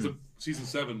 Whereas the season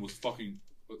 7 was fucking.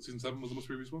 Season 7 was the most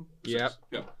previous one. Or Yeah. 6?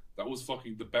 Yeah. That was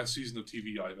fucking the best season of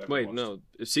TV I've ever Wait, watched. no.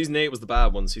 If season 8 was the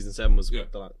bad one, season 7 was Yeah.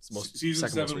 the most Season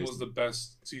second most 7 was recent. the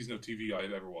best season of TV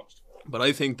I've ever watched. But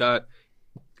I think that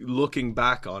looking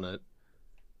back on it,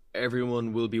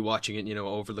 everyone will be watching it,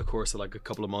 over the course of like a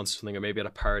couple of months or something, or maybe at a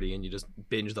party, and you just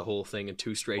binge the whole thing in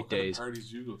 2 straight What kind of days. parties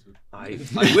do you go to? I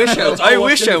wish I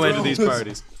wish I went to these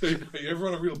parties. Hey, you ever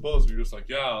on a real buzz and you're just like,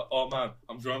 yeah, oh man,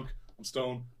 I'm drunk, I'm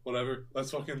stoned, whatever.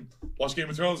 Let's fucking watch Game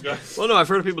of Thrones, guys. Well, no, I've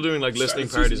heard of people doing like listening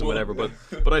Season parties and 1. whatever,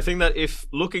 but I think that if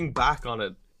looking back on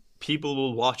it, people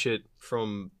will watch it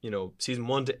from season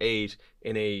 1 to 8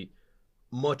 in a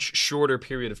much shorter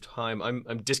period of time. I'm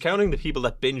discounting the people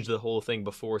that binged the whole thing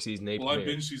before season 8 Well, I premiered.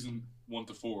 binged season 1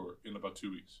 to 4 in about 2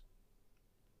 weeks.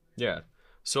 Yeah.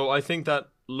 So I think that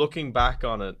looking back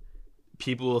on it,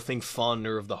 people will think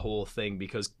fonder of the whole thing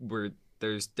because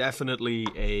there's definitely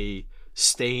a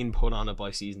stain put on it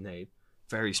by season 8.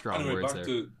 Very strong Anyway, words back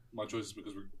there. to my choices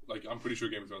because I'm pretty sure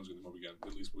Game of Thrones is going to come up again,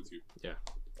 at least with you. Yeah.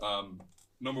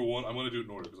 Number 1, I'm going to do it in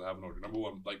order because I have an order. Number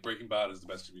 1, Breaking Bad is the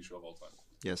best TV show of all time.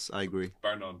 Yes, I agree.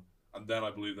 bar none. And then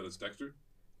I believe that it's Dexter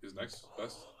is next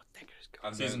best.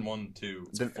 And Season then 1, 2,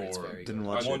 Then- 4. It's very Didn't good.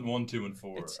 watch it. 1, 2, and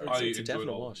 4. It's I a enjoyed definite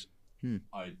all of watch.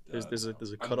 There's a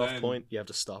And cutoff then- point you have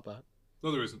to stop at.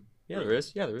 No, there isn't. Yeah, there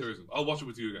is. Yeah, there is. There isn't. I'll watch it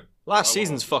with you again. Last I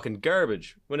season's won't. fucking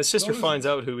garbage. When his sister No, it finds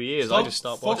out who he is, I just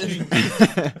stop watching.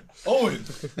 Owen.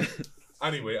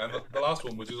 Anyway, and the last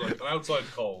one, which is like an outside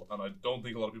call, and I don't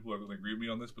think a lot of people are going to agree with me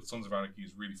on this, but Sons of Anarchy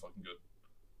is really fucking good.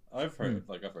 I've heard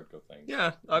good things.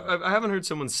 Yeah, I haven't heard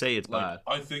someone say it's Like, bad.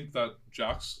 I think that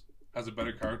Jax has a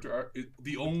better character arc.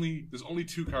 There's only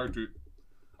two character.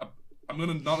 I'm going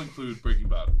to not include Breaking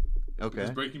Bad. Okay.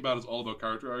 Because Breaking Bad is all about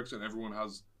character arcs, and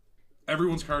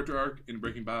everyone's character arc in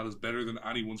Breaking Bad is better than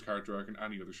anyone's character arc in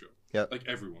any other show. Yeah. Like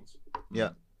everyone's. Yeah.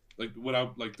 Like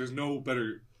without there's no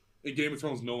better. In Game of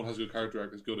Thrones, no one has a good character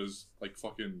arc as good as like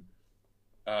fucking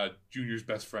Junior's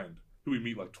best friend, who we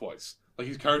meet like twice. Like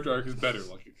his character arc is better.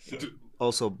 Like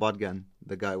Also, Bodgan,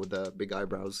 the guy with the big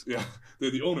eyebrows. yeah,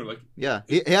 they're the owner. Like Yeah,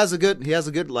 he has a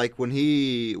good like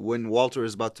when Walter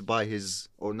is about to buy his,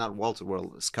 or not Walter,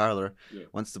 well Skylar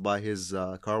wants to buy his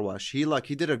car wash. He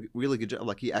did a really good job.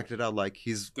 Like he acted out like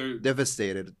he's They're-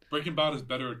 devastated. Breaking Bad is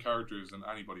better at characters than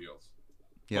anybody else.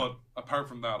 Yeah. But apart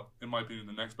from that, in my opinion,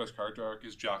 the next best character arc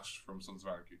is Jax from Sons of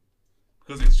Anarchy,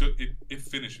 because it's just it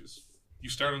finishes. You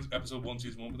start on episode 1,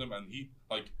 season 1 with him, and he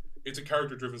it's a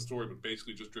character-driven story, but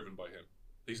basically just driven by him.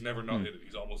 He's never not hit it.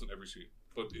 He's almost in every scene,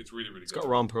 but it's really really It's good. got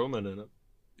Ron Perlman in it.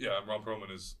 Yeah, and Ron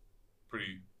Perlman is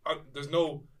pretty.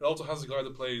 It also has the guy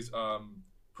that plays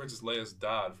Princess Leia's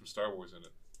dad from Star Wars in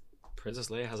it. Princess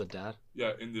Leia has a dad.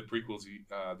 Yeah, in the prequels,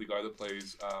 the guy that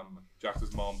plays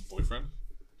Jax's mom's boyfriend,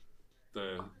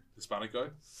 the Hispanic guy.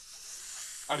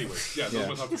 Anyway, yeah, those are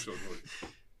my top 2 shows. Really.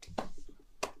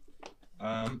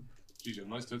 GJ,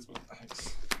 nice tits, man.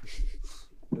 Thanks.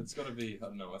 It's gotta be, I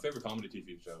don't know, my favorite comedy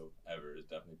TV show ever is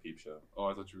definitely Peep Show. Oh,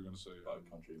 I thought you were going to say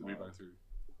Country The Big Bang Theory.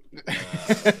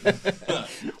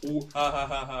 Ha ha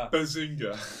ha ha.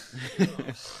 Bazinga.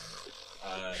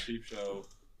 Peep Show.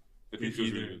 The Peep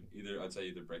Show's really good. Either I'd say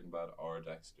either Breaking Bad or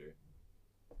Dexter.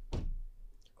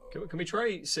 Can we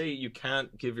try say you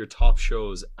can't give your top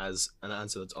shows as an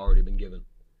answer that's already been given?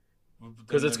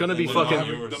 Because it's going to be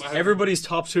fucking... Everybody's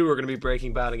top 2 are going to be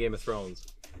Breaking Bad and Game of Thrones.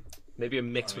 Maybe a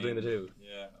mix between the two.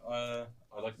 Yeah, I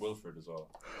like Wilfred as well.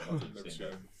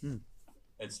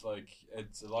 It's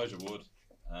it's Elijah Wood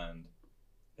and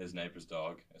his neighbor's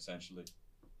dog, essentially.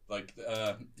 Like,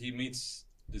 he meets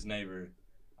his neighbor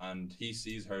and he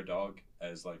sees her dog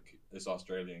as like this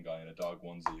Australian guy in a dog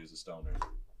onesie who's a stoner,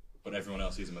 but everyone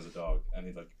else sees him as a dog, and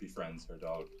he befriends her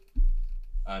dog.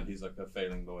 And he's like a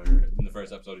failing lawyer. In the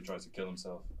first episode, he tries to kill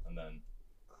himself, and then,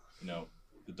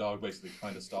 the dog basically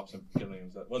kind of stops him from killing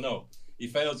himself. Well, no, he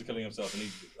fails to killing himself, and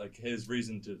his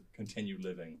reason to continue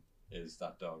living is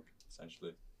that dog,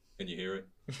 essentially. Can you hear it?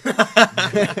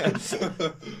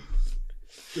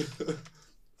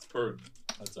 It's purred.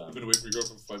 That's I've been away from your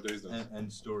girlfriend for 5 days now.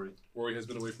 end story. Rory has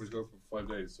been away from his girlfriend for 5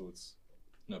 days, so it's...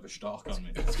 No, but stock on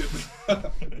me. It's good.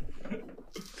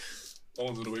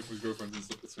 Owen's been away from his girlfriend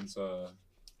since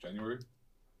January.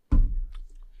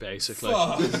 Basically. Me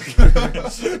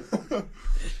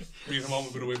and Humam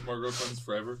have been away from our girlfriends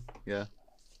forever. Yeah.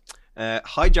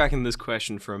 Hijacking this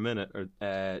question for a minute,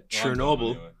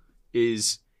 Chernobyl Anyway.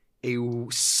 is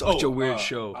such a weird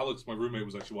show. Alex, my roommate,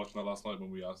 was actually watching that last night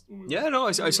when we asked. Yeah, no,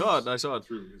 I saw it. I saw it.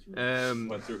 Through.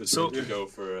 Went through his So- room to go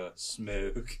for a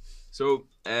smoke. So,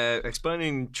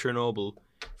 explaining Chernobyl,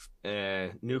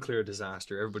 nuclear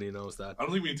disaster. Everybody knows that. I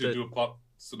don't think we need to do a plot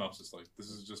synopsis. Like, this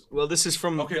is just... Well, this is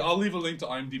from. Okay, I'll leave a link to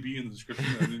IMDb in the description,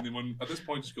 and then at this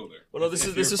point, just go there. Well, no, this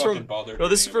If is you're from. fucking bothered No,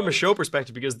 this is reading from a about show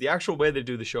perspective, because the actual way they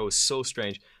do the show is so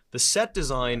strange. The set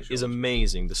design is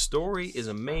amazing. The story is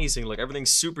amazing. Like,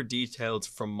 everything's super detailed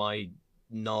from my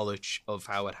knowledge of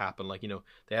how it happened. Like,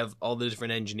 they have all the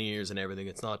different engineers and everything.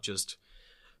 It's not just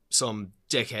some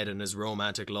dickhead and his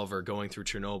romantic lover going through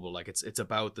Chernobyl. Like, it's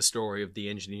about the story of the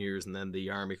engineers and then the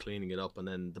army cleaning it up and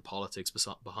then the politics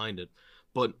behind it.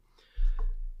 But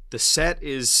the set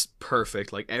is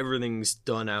perfect. Like, everything's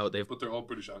done out. But they're all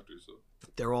British actors, so...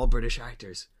 They're all British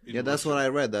actors. Yeah, that's what I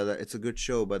read. That it's a good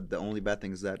show, but the only bad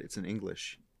thing is that it's in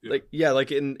English. Yeah.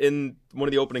 Like in one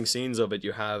of the opening scenes of it,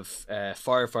 you have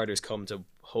firefighters come to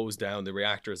hose down the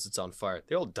reactors that's on fire.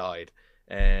 They all died,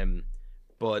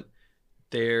 but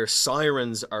their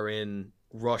sirens are in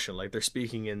Russian. Like, they're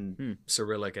speaking in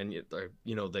Cyrillic, and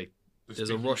there's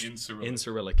a Russian in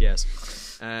Cyrillic. Yes.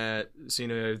 So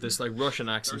this like Russian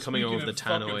accent coming over the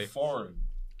tannoy, Foreign.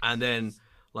 and then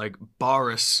like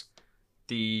Boris,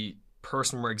 the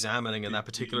person we're examining in that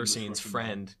particular English scene's Russian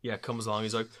friend, comes along.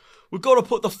 He's like, "We've got to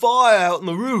put the fire out on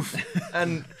the roof,"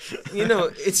 and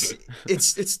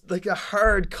it's like a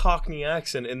hard Cockney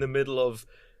accent in the middle of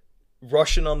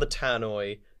Russian on the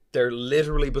tannoy. They're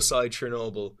literally beside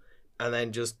Chernobyl, and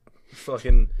then just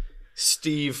fucking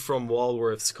Steve from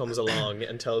Walworths comes along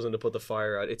and tells him to put the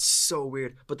fire out. It's so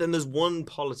weird. But then there's one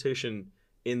politician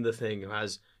in the thing who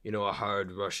has, a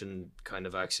hard Russian kind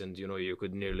of accent. You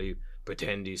could nearly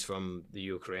pretend he's from the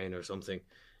Ukraine or something.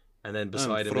 And then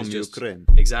beside him is just Ukraine.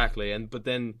 Exactly. But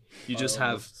then you just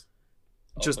have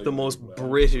just the most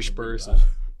British person.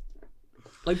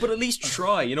 But at least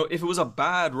try. If it was a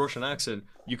bad Russian accent,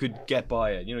 you could get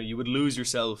by it. You would lose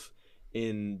yourself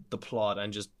in the plot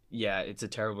and just, it's a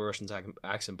terrible Russian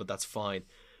accent, but that's fine.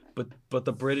 But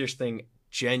the British thing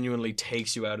genuinely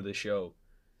takes you out of the show.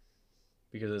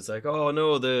 Because it's like, oh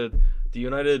no, the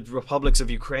United Republics of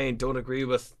Ukraine don't agree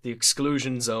with the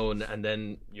exclusion zone, and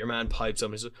then your man pipes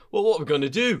up and says, well, what are we going to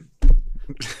do?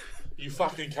 You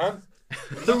fucking can.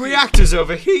 The reactor's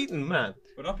overheating, man.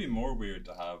 Would that be more weird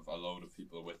to have a load of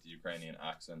people with Ukrainian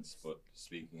accents but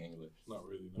speaking English? Not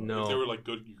really. No. If they were like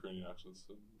good Ukrainian accents.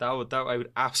 Then... I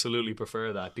would absolutely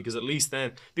prefer that, because at least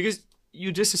then, because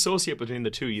you disassociate between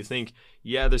the two. You think,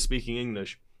 they're speaking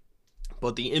English,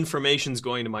 but the information's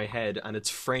going to my head and it's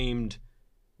framed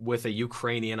with a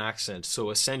Ukrainian accent.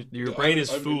 So essentially, your brain is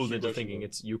fooled into thinking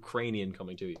it's Ukrainian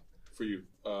coming to you. For you.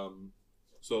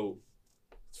 So,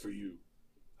 it's for you.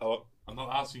 I'm not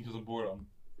asking because I'm bored. I'm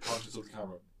conscious of the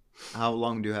camera. How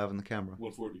long do you have in the camera?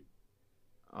 140.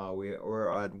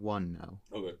 We're at 1 now.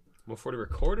 Okay. 140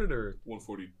 recorded or?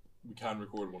 140. We can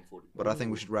record 140. But I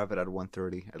think we should wrap it at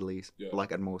 130 at least. Yeah.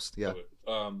 Like at most, yeah.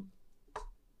 Okay.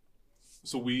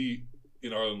 So we,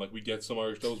 in Ireland, we get some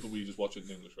Irish shows, but we just watch it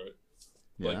in English, right?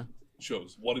 Yeah.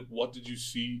 Shows. What did you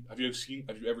see? Have you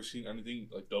ever seen anything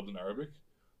dubbed in Arabic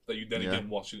that you then again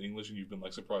watched in English and you've been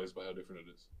surprised by how different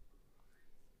it is?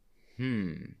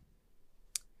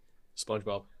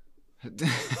 SpongeBob.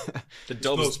 The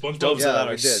dubs SpongeBob, dubs of that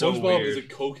are so SpongeBob weird. is a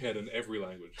cokehead in every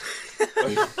language.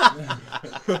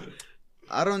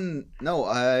 I don't know.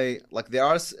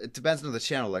 It depends on the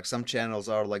channel. Some channels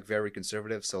are very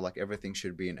conservative, so everything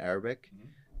should be in Arabic.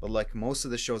 Mm-hmm. But most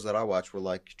of the shows that I watch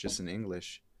were just in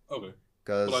English. Okay.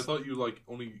 But I thought you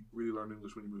only really learned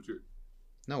English when you moved here.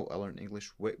 No, I learned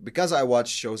English because I watch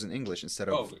shows in English instead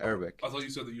of Arabic. I thought you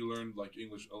said that you learned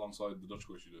English alongside the Dutch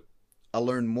course you did. I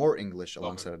learned more English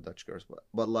alongside the Dutch course,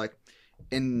 but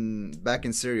back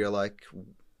in Syria,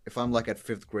 if I'm at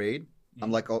 5th grade,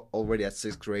 I'm already at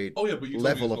 6th grade. Oh yeah, but you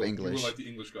level of English. You were the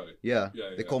English guy. Yeah,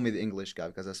 they call me the English guy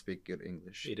because I speak good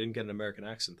English. You didn't get an American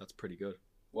accent. That's pretty good.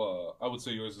 Well, I would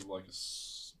say yours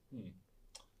is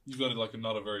you've got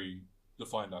not a very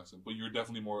defined accent, but you're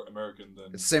definitely more American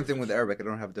than. It's the same thing with Arabic. I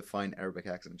don't have a defined Arabic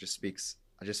accent. I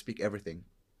just speak everything.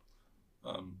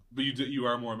 But you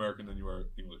are more American than you are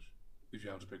English, if you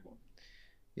have to pick one.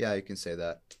 Yeah, you can say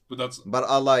that. But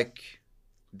I like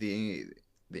the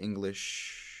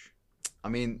English. I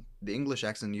mean, the English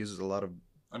accent uses a lot of.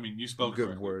 You spell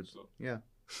good words. So. Yeah.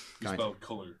 You spell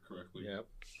color correctly. Yeah.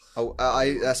 Oh,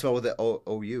 I spell with the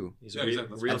OU. He's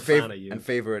exactly. real fan of you. And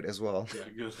favorite as well. Yeah,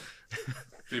 good.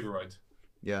 Favorite.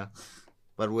 Yeah,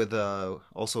 but with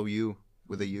also U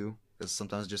with a U, because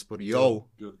sometimes just put yo.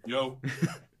 Good. Yo.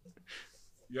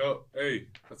 Yo. Hey,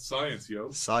 that's science, yo.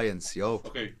 Science, yo.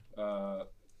 Okay.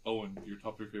 Owen, your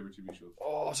top 3 favorite TV shows.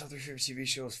 Oh, top 3 favorite TV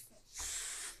shows.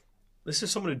 This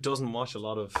is someone who doesn't watch a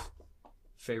lot of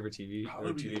favorite TV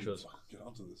shows. Get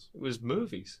onto this. It was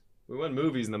movies. We went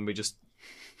movies and then we just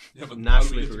but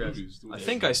naturally progressed. I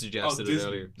think I suggested it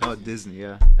earlier. Oh, Disney,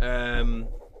 yeah.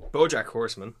 BoJack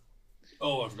Horseman.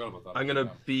 Oh, I forgot about that. I'm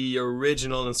gonna be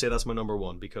original and say that's my number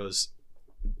 1 because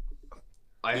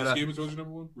Game of Thrones your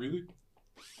number 1? Really?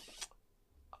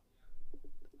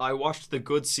 I watched the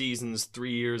good seasons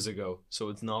 3 years ago, so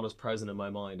it's not as present in my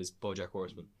mind as BoJack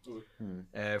Horseman.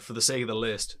 For the sake of the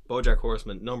list, BoJack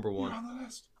Horseman, number 1. You're on the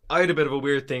list. I had a bit of a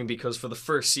weird thing because for the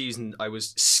first season, I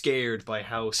was scared by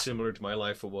how similar to my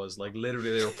life it was.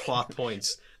 Literally, there were plot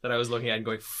points that I was looking at and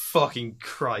going, "Fucking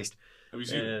Christ!" Have you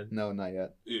seen it? No, not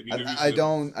yet. Yeah, I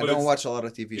don't watch a lot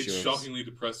of TV shows. It's shockingly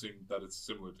depressing that it's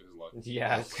similar to his life.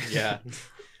 Yeah.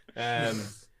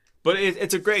 But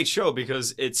it's a great show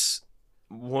because it's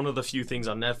one of the few things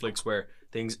on Netflix where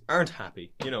things aren't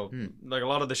happy. A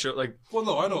lot of the show, Well,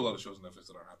 no, I know a lot of shows on Netflix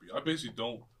that aren't happy. I basically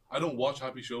don't. I don't watch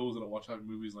happy shows. I don't watch happy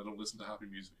movies, and I don't listen to happy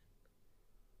music.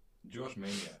 Do you watch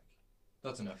Maniac?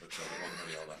 That's an Netflix show that wasn't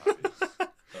really all that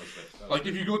happy.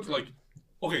 If you go to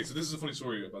okay, so this is a funny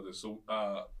story about this. So,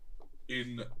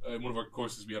 in one of our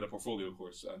courses, we had a portfolio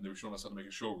course, and they were showing us how to make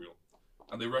a show reel.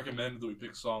 and they recommended that we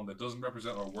pick a song that doesn't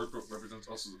represent our work, but represents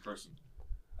us as a person.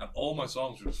 And all my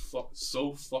songs are just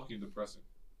so fucking depressing.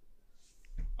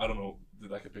 I don't know.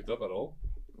 Did that get picked up at all?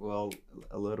 Well,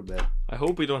 a little bit. I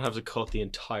hope we don't have to cut the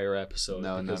entire episode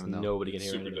No, because no. nobody can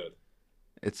hear Super anything. dead.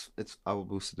 It's. I will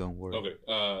boost it. Don't worry. Okay,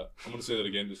 I'm gonna say that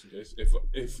again just in case. If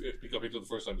we got picked up the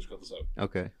first time, just cut this out.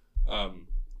 Okay.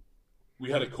 We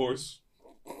had a course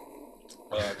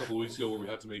a couple of weeks ago where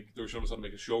they were showing us how to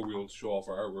make a show reel to show off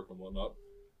our artwork and whatnot.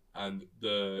 And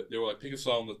they were like, pick a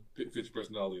song that fits your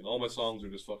personality, and all my songs are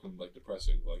just fucking like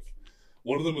depressing. Like,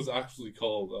 one of them was actually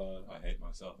called I Hate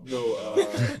Myself. No,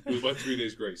 it was by 3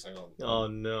 Days Grace. Hang on. Oh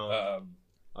no!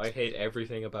 I hate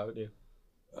everything about you.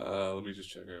 Let me just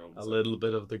check. Hang on. A little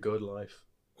bit of the good life.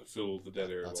 I filled the dead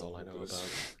air. That's all I know about.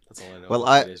 That's all I know. Well,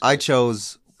 about I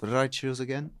chose. What did I choose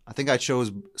again? I think I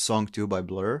chose Song 2 by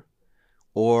Blur,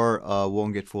 or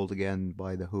Won't Get Fooled Again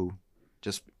by The Who,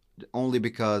 just only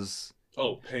because.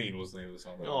 Oh, Pain was the name of the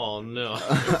song. Oh no!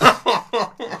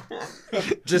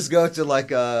 Just go to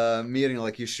like a meeting,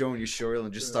 like you're showing your show reel,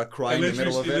 and just start crying in the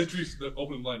middle of it. Literally, the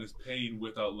opening line is "Pain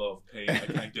without love, pain I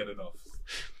can't get enough."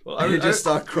 Well, And you just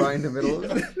start crying in the middle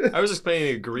of it. I was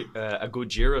explaining a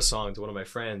Gojira song to one of my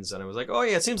friends, and I was like, "Oh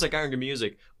yeah, it seems like angry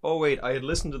music." Oh wait, I had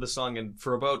listened to the song, and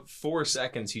for about 4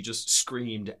 seconds, he just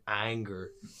screamed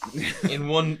anger in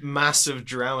one massive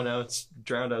drowned out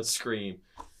scream.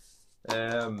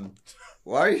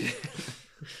 Why?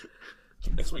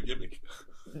 That's my gimmick.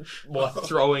 What,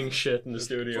 throwing shit in the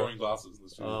studio? Throwing glasses in the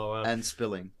studio. Oh wow. And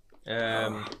spilling.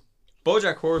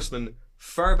 BoJack Horseman,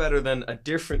 far better than a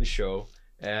different show,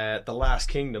 The Last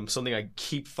Kingdom, something I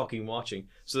keep fucking watching.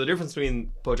 So the difference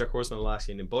between BoJack Horseman and The Last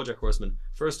Kingdom: BoJack Horseman,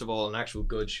 first of all, an actual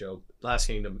good show. Last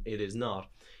Kingdom, it is not.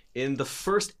 In the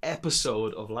first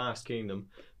episode of Last Kingdom,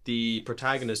 the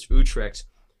protagonist Utrecht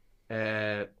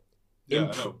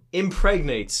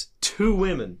impregnates 2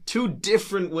 women, 2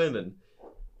 different women,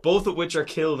 both of which are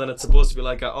killed, and it's supposed to be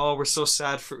like, oh, we're so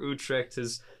sad for Utrecht.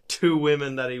 His 2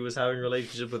 women that he was having a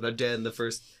relationship with are dead in the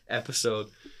first episode.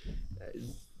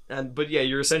 But yeah,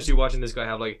 you're essentially watching this guy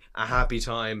have like a happy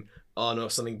time. Oh no,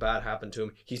 something bad happened to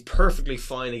him. He's perfectly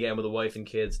fine again with a wife and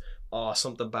kids. Oh,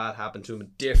 something bad happened to him, a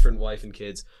different wife and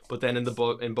kids. But then in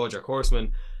BoJack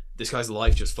Horseman, this guy's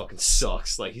life just fucking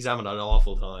sucks. Like, he's having an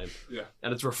awful time. Yeah.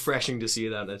 And it's refreshing to see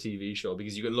that in a TV show,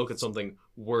 because you can look at something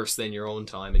worse than your own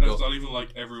time and go, it's not even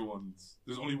like everyone's.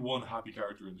 There's only one happy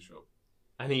character in the show.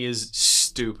 and he is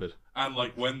stupid. And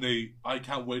like I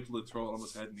can't wait till they throw it on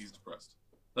his head and he's depressed.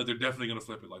 Like, they're definitely going to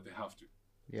flip it, like they have to.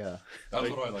 Yeah. That's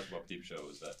what I like about Peep Show,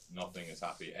 is that nothing is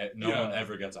happy. No one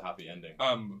ever gets a happy ending.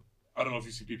 I don't know if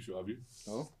you've seen Peep Show, have you?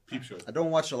 No. Peep Show. I don't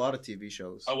watch a lot of TV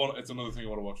shows. It's another thing I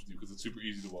want to watch with you, because it's super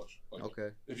easy to watch. Like, Okay.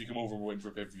 if you come over, we're waiting for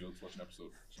a pay-per-view, let's watch an episode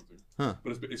or something. Huh.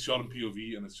 But it's shot in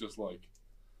POV, and it's just like,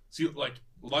 see, like,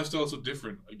 lifestyle is so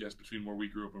different, I guess, between where we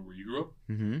grew up and where you grew up.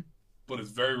 Mm-hmm. But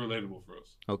it's very relatable for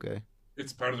us. Okay.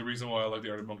 It's part of the reason why I like the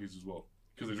Arctic Monkeys as well,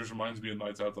 because it just reminds me of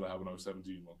nights out that I had when I was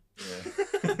 17.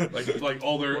 Yeah. like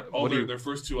all their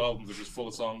first 2 albums are just full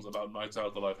of songs about nights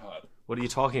out that I've had. What are you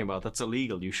talking about? That's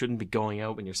illegal. You shouldn't be going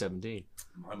out when you're 17.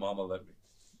 My mama let me.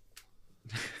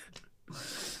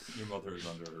 Your mother is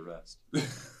under arrest.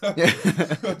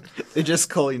 They just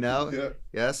call you now? Yeah.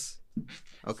 Yes?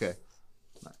 Okay.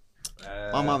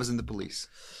 My mom is in the police.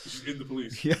 She's in the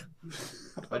police. Yeah.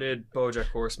 I did BoJack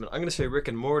Horseman. I'm going to say Rick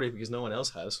and Morty because no one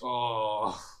else has.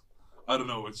 Oh, I don't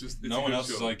know. It's No one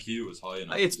else's show. IQ is high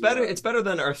enough. It's better. It's better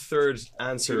than our third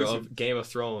answer It is of Game of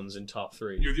Thrones in top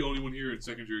 3. You're the only one here at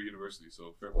second year university,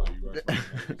 so fair play. You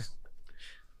are.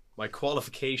 My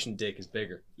qualification dick is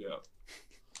bigger. Yeah.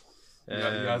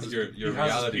 Um, Your he has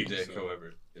reality his peak, dick, so-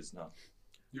 however, is not.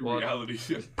 Your What? reality.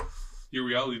 Your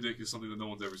reality dick is something that no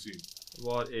one's ever seen.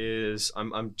 What is?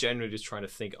 I'm genuinely just trying to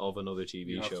think of another TV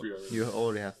You have show. 3 already. You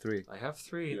already have 3. I have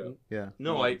 3. Yeah. Yeah.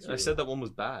 No, No, I it's 3. said that one was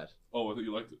bad. Oh, I thought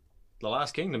you liked it. The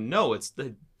Last Kingdom. No, it's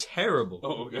terrible.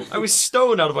 Oh, okay. I was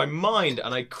stoned out of my mind,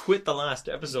 and I quit the last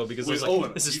episode because I was Wait, like,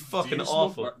 Owen, "This is do fucking you smoke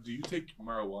awful." do you take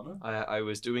marijuana? I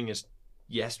was doing it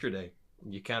yesterday.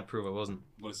 You can't prove I wasn't.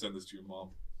 I'm gonna send this to your mom.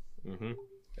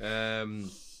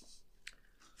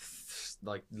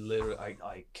 Like literally,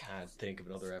 I can't think of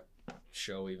another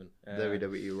show even.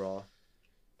 WWE Raw.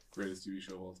 Greatest TV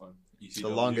show of all time. The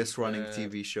longest running uh,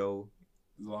 TV show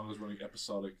The longest running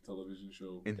episodic television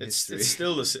show. in It's history.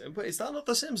 still the same, but is that not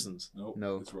The Simpsons? Nope,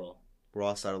 No. it's Raw.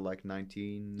 Raw started like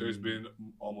 19... There's been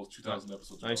almost 2,000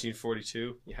 episodes. of Raw.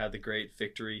 1942. You had the Great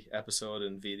Victory episode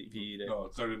in VD Day. No,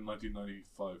 it started in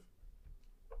 1995.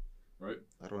 Right?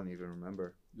 I don't even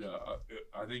remember. Yeah,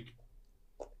 I think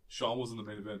Sean was in the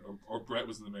main event, or Brett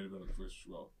was in the main event of the first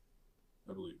Raw,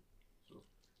 I believe. So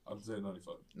I'm saying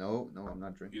 95. No, I'm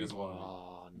not He drinking. doesn't want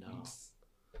Oh no.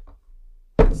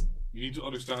 to. You need to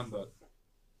understand that.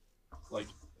 Like,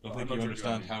 I don't I'm think not you drinking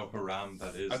understand any. how haram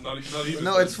that is. And not even.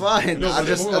 No, it's fine. No, I but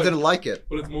it's more I didn't like it.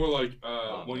 But it's more like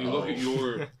when you look at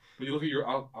your when you look at your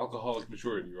alcoholic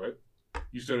maturity, right?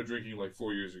 You started drinking like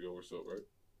 4 years ago or so, right?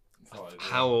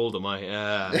 How old am I?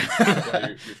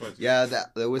 You're 20. Yeah,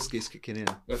 the whiskey's kicking in.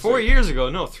 That's 4 it. years ago?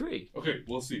 No, 3. Okay,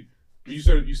 we'll see. You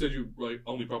said you like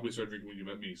only probably started drinking when you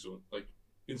met me, so like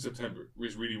in September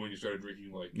was really when you started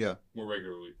drinking like Yeah. more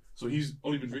regularly. So he's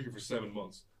only been drinking for 7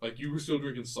 months. Like you were still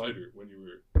drinking cider when you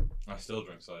were. I still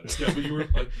drink cider. Yeah, but you were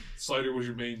like cider was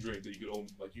your main drink that you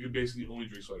could like you could basically only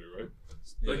drink cider, right?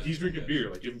 Like Yeah, he's drinking yeah. beer.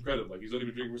 Like give him credit. Like he's only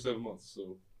been drinking for 7 months.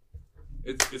 So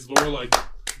it's more like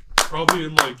probably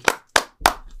in like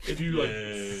if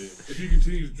you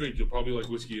continue to drink, you'll probably like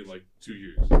whiskey in like 2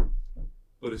 years.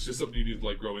 But it's just something you need to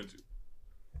like grow into.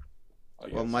 I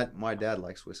Well, guess. my dad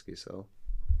likes whiskey, so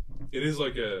It is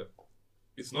like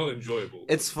it's not enjoyable.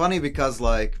 it's funny because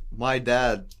like my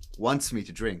dad wants me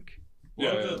to drink.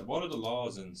 What are the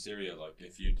laws in Syria like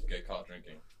if you get caught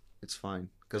drinking? It's fine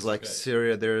because like Okay.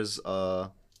 Syria,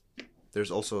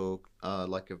 there's also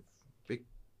like a big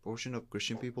portion of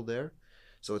Christian people there,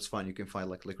 so it's fine. You can find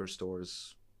like liquor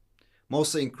stores,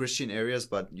 mostly in Christian areas,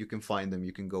 but you can find them.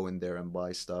 You can go in there and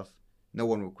buy stuff. No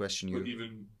one will question But you.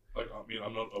 even like I mean,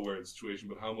 I'm not aware of the situation,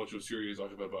 but how much of Syria is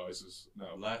occupied by ISIS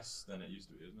now? Less than it used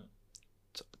to be, isn't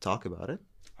it? Talk about it.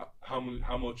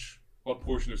 How much? What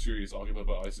portion of Syria is occupied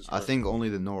by ISIS? I currently? think only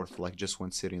the north, like just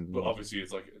one city in the But north. obviously,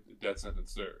 it's like a death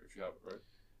sentence there if you have it, right?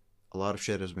 A lot of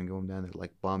shit has been going down there,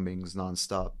 like bombings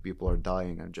nonstop. People are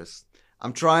dying.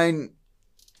 I'm trying.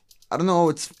 I don't know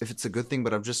if it's a good thing,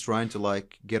 but I'm just trying to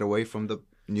like get away from the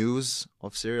news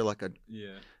of Syria.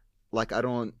 I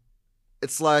don't.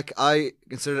 It's like I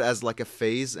consider it as like a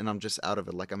phase, and I'm just out of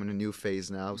it. Like I'm in a new phase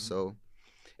now, so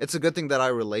it's a good thing that I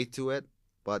relate to it,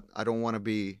 but I don't want to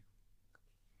be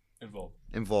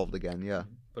involved again. Yeah.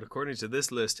 But according to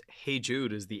this list, "Hey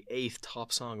Jude" is the 8th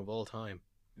top song of all time.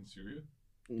 In Syria,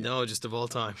 No, just of all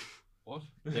time. what?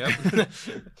 Yep.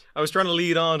 I was trying to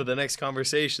lead on to the next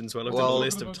conversation, so I looked at Well- the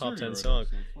list of top 10 songs.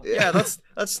 Yeah,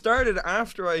 that started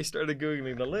after I started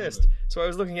googling the list. So I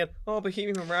was looking at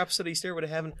Bohemian Rhapsody, Stairway to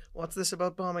Heaven. What's this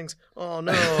about bombings? Oh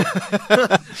no.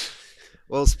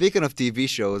 Well, speaking of TV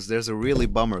shows, there's a really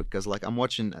bummer because like I'm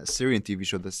watching a Syrian TV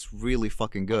show that's really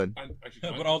fucking good. And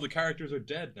actually, But all the characters are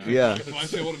dead now. Yeah. can I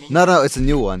say what another? No, it's a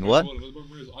new one. What? What another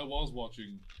bummer is? I was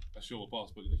watching a show with Boss,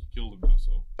 but he killed him now,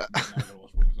 so now I gotta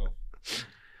watch for myself.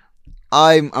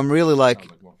 I'm really like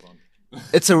Sounds like more fun.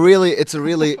 it's a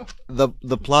really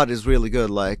the plot is really good.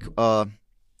 Like I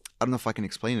don't know if I can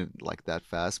explain it like that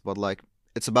fast, but like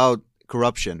it's about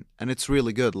corruption and it's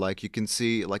really good. Like you can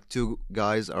see like two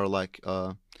guys are like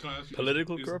Can I ask you,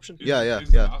 Political corruption? Yeah. Is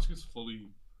Damascus fully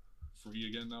free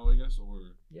again now? I guess, or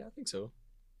Yeah, I think so.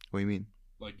 what do you mean?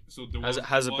 like so there Has was, it-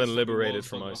 has there it been was- liberated there was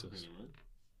from South ISIS? Africa,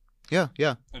 right?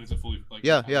 Yeah. And is it fully like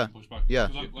Yeah, has it yeah. pushed back? Yeah.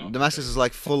 'Cause like, Damascus is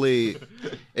like fully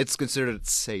it's considered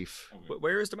safe. Okay.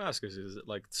 Where is Damascus? Is it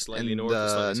like slightly In north or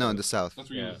slightly no, in south? the south. That's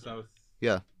where you Yeah. live. South.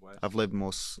 Yeah. West. I've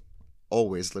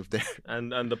always lived there.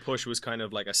 And the push was kind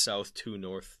of like a south to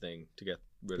north thing to get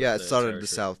rid Yeah, of it the started in the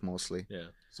territory. south mostly. Yeah.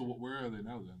 So where are they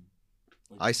now then?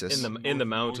 Like, ISIS. In the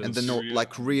mountains. And the Syria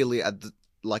like and- really at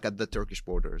the Turkish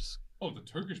borders. Oh, the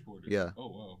Turkish border. Yeah. Oh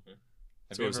wow. Okay.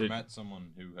 Have So you is ever it- met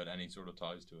someone who had any sort of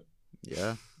ties to it?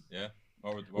 Yeah. Yeah.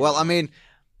 What Well, were I they mean,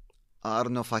 I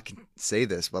don't know if I can say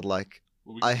this, but like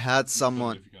Well, we I can- had we can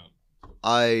someone if you can.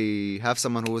 I have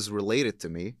someone who was related to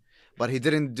me, but he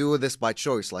didn't do this by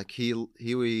choice. Like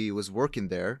he was working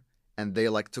there, and they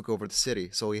like took over the city,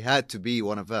 so he had to be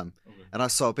one of them. Okay. And I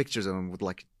saw pictures of him with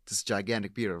like this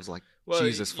gigantic beard. I was like, Well,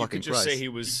 Jesus you fucking could just Christ! say he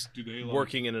was Do they like,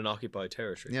 working in an occupied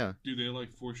territory. Yeah, Do they like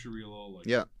force Sharia law like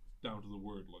Yeah. down to the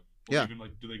word like? Or Yeah. Even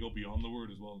like, do they go beyond the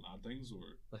word as well and add things or?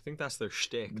 I think that's their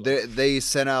shtick. like. they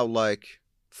sent out like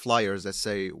flyers that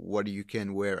say what you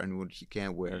can wear and what you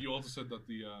can't wear. You also said that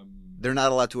the They're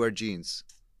not allowed to wear jeans.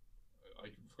 I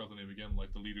forgot the name again.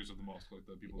 Like the leaders of the mosque, like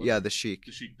the people. Yeah, Like, the sheik.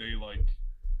 the sheik. They like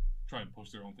try and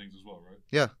push their own things as well, right?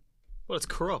 Yeah, Well, it's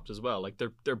corrupt as well. Like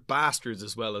they're bastards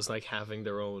as well as like having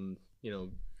their own,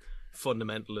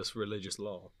 fundamentalist religious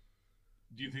law.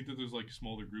 Do you think that there's like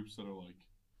smaller groups that are like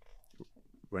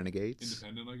renegades.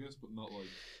 independent, I guess, but not like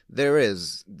There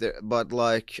is, but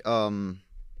like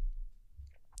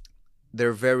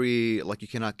they're very like you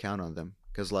cannot count on them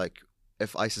because like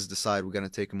if ISIS decide we're gonna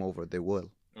take them over, they will.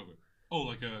 okay. Oh,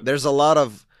 like a There's a lot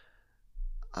of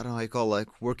I don't know how you call it,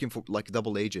 like working for like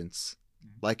double agents.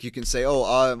 Mhm. Like you can say, oh,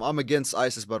 I'm against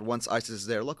ISIS, but once ISIS is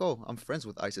there, look, oh, I'm friends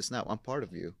with ISIS now. I'm part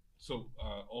of you. So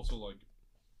also like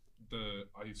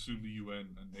I assume the UN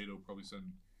and NATO probably send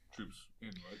troops in,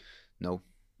 right? No,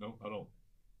 No, at all.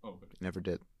 Oh, okay. never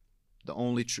did. The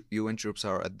only UN troops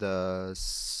are at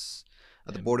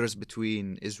the borders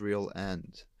between Israel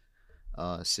and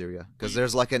Syria, because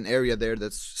there's like an area there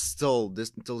that's still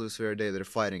till this very day they're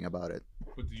fighting about it.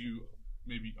 But do you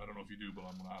maybe I don't know if you do, but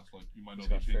I'm gonna ask. Like, you might know It's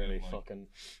the got opinion. fairly Like, fucking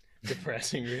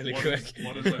depressing really what quick.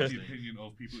 what is like the opinion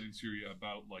of people in Syria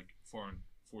about like foreign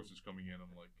forces coming in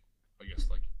and like I guess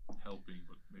like helping,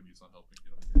 but maybe it's not helping.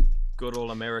 You know? Good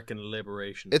old American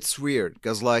liberation. It's weird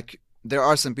because like there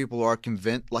are some people who are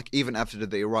convinced, like even after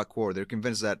the Iraq War, they're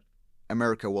convinced that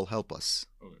America will help us.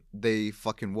 Okay. They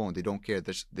fucking won't. They don't care.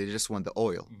 They just want the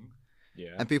oil. Mm-hmm.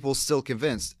 Yeah. And people still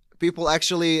convinced. People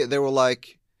actually, they were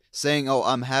like saying, "Oh,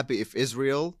 I'm happy if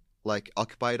Israel like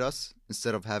occupied us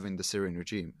instead of having the Syrian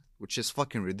regime," which is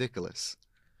fucking ridiculous.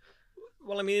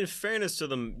 Well, I mean, in fairness to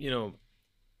them, you know,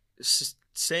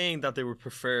 saying that they would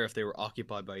prefer if they were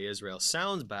occupied by Israel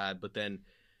sounds bad, but then,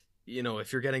 you know,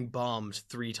 if you're getting bombed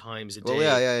 3 times a day,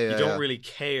 Well, yeah, you don't really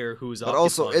care who's But occupying.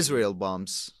 also Israel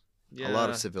bombs a lot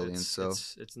of Yeah, civilians, so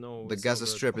it's no. the it's Gaza no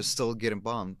good. Strip is still getting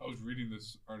bombed. I was reading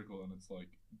this article and it's like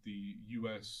the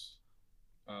U.S.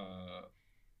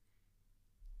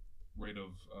 Rate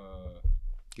of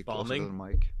Get closer Bombing? to the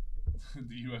mic.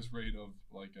 the U.S. rate of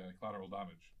like collateral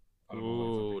damage. I don't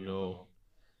Ooh, know if no.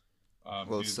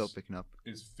 Well, it's still picking up.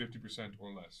 is 50%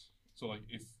 or less. So like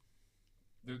if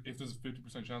there's a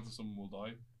 50% chance that someone will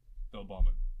die, they'll bomb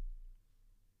it.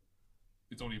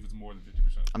 It's only if it's more than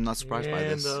 50%. I'm not surprised by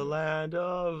this. In the land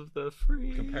of the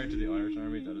free. Compared to the Irish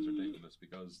army, that is ridiculous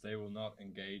because they will not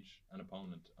engage an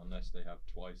opponent unless they have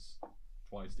twice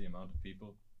the amount of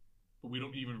people. But we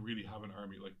don't even really have an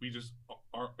army. Like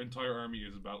our entire army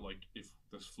is about like if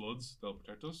there's floods, they'll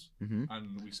protect us, Mhm.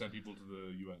 and we send people to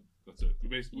the UN. That's it.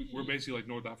 We're basically like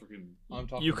North African. I'm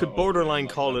talking You could about borderline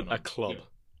like call it Lebanon. a club. Yeah.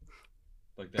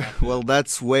 Like they have to- Well,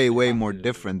 that's way have more to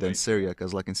different than wait. Syria,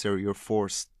 because like in Syria, you're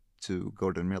forced to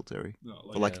go to the military No,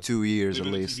 for like Yeah. 2 years they at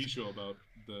did least. a TV show about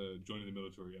the joining the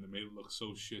military, and it made it look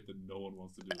so shit that no one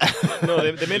wants to do it. No,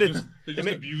 they made it. They They just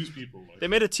made, abuse people. Like. they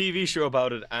made a TV show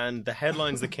about it, and the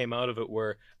headlines that came out of it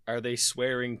were, "Are they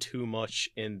swearing too much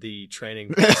in the training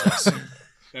process?"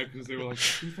 Yeah, because they were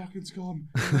like, "You fucking scum!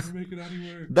 You'll never make it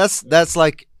anywhere." That's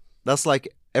like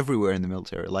everywhere in the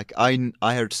military. Like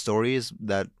I heard stories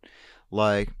that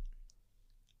like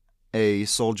a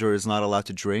soldier is not allowed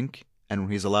to drink, and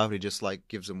when he's allowed, he just like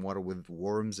gives him water with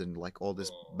worms and like all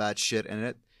this bad shit in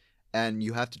it, and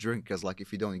you have to drink because like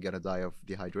if you don't, you're gonna die of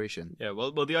dehydration. Yeah,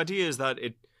 well, the idea is that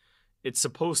it's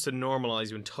supposed to normalize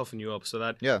you and toughen you up, so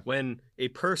that Yeah. when a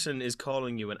person is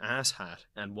calling you an asshat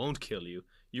and won't kill you,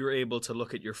 you're able to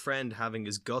look at your friend having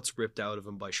his guts ripped out of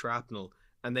him by shrapnel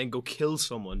and then go kill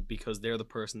someone because they're the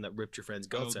person that ripped your friend's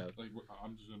guts out. Like,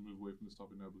 I'm just gonna move away from this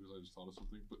topic now because I just thought of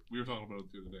something. But we were talking about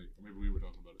it the other day, or maybe we were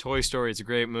talking about it. Toy Story is a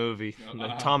great movie.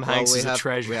 Yeah, Tom Well, Hanks we is a have-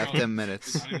 treasure. we have 10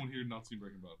 minutes. Has anyone here not seen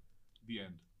Breaking Bad? The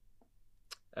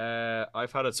end.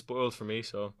 I've had it spoiled for me,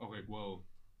 so Okay, well,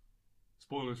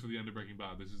 spoilers for the end of Breaking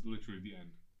Bad. This is literally the end.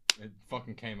 It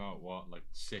fucking came out like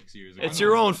 6 years ago. it's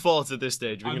your own fault at this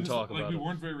stage. We I'm can just- talk like, about we it.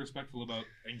 weren't very respectful about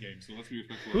Endgame, so let's be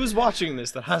respectful. Who's watching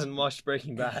this that hasn't watched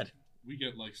Breaking Bad? We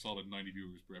get like solid 90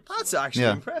 viewers per episode. That's actually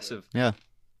Yeah. impressive. Yeah,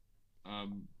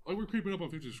 Like we're creeping up on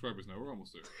 50 subscribers now. We're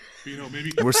almost there. But, you know,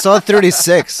 maybe we're still at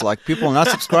 36. Like people are not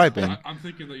subscribing. I'm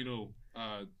thinking that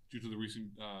due to the recent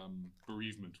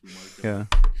bereavement, we might get Yeah.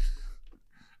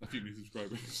 a few new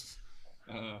subscribers.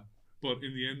 But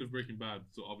in the end of Breaking Bad,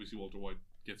 so obviously Walter White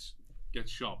gets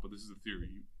shot, but this is a theory.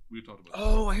 We talked about.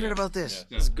 Oh, I this. heard about this.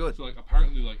 Yeah. That's good. So like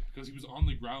apparently because he was on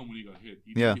the ground when he got hit,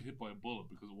 he Yeah. didn't get hit by a bullet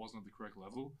because it wasn't at the correct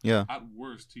level. Yeah. At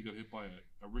worst, he got hit by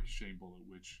a ricocheting bullet,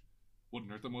 which wouldn't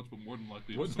hurt that much, but more than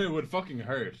likely It would fucking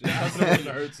hurt. That's what would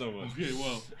hurt so much. Okay,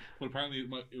 well, but apparently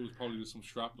it was probably just some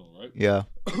shrapnel, right? Yeah.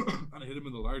 And it hit him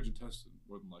in the large intestine,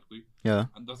 more than likely. Yeah.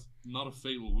 And that's not a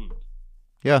fatal wound.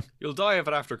 You'll die of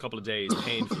it after a couple of days,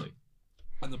 painfully.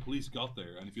 And the police got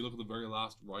there, and if you look at the very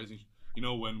last rising,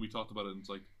 when we talked about it, it's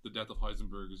like the death of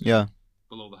Heisenberg is Yeah.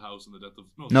 below the house, and the death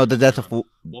of No, the death of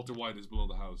Walter White is below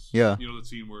the house. Yeah. You know that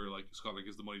scene where like Scott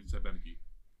gives the money to Ted Beneke,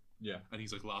 Yeah. and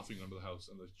he's like laughing under the house,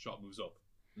 and the shot moves up.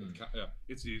 Mm. Yeah,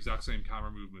 it's the exact same camera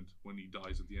movement when he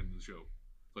dies at the end of the show.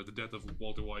 Like the death of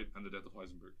Walter White and the death of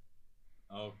Heisenberg.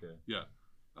 Okay. Yeah.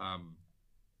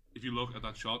 If you look at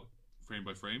that shot, frame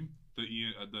by frame,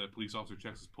 the police officer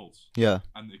checks his pulse, Yeah.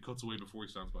 and it cuts away before he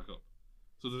stands back up.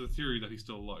 So there's a theory that he's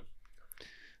still alive.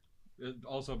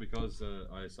 Also because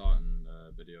I saw it in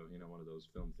a video, one of those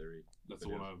film theory. That's videos.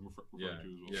 the one I'm referring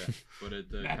to as well.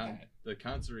 Yeah, but the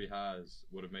cancer he has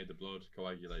would have made the blood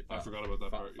coagulate. I forgot about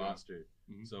that part. Faster.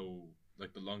 Mhm. So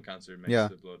like the lung cancer makes Yeah.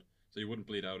 the blood, so you wouldn't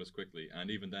bleed out as quickly, and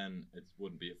even then it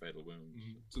wouldn't be a fatal wound.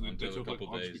 So they until a took, couple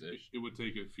like, days obviously, ish. it would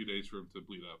take a few days for him to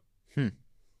bleed out.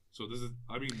 So this is,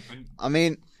 I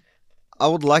mean, I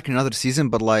would like another season,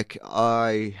 but like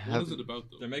I what have is it about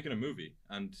though? They're making a movie,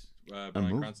 and Bryan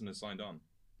movie? Cranston has signed on,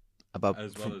 about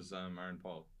as well as Aaron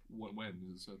Paul. When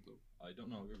is it set though? I don't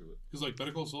know. I'll Google it. Because like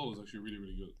Better Call Saul is actually really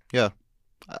really good.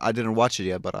 I didn't watch it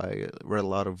yet, but I read a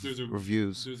lot of There's a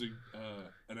reviews. There's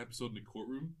an episode in the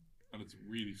courtroom, and it's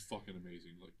really fucking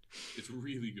amazing. Like it's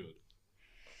really good.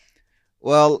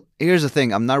 Well, here's the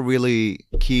thing: I'm not really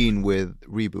keen with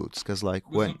reboots because, like,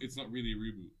 But when it's not really a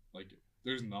reboot. Like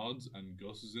there's nods and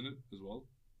Gus is in it as well.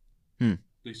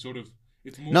 They sort of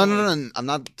it's more. no, I'm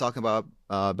not talking about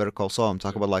Better Call Saul. I'm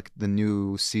talking about like the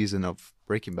new season of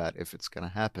Breaking Bad, if it's gonna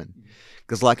happen.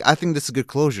 Because, like, I think this is a good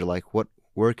closure. Like,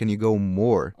 where can you go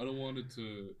more? I don't want it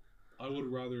to. I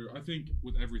would rather. I think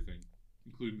with everything,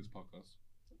 including this podcast,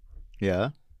 Yeah,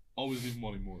 always leave them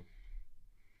wanting more.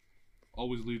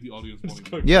 Always leave the audience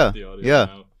wanting more. Yeah, The audience yeah.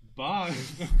 now. Bye.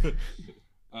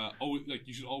 Always like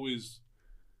you should always.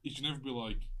 You should never be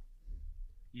like.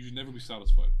 You should never be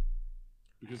satisfied,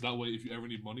 because that way, if you ever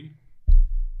need money,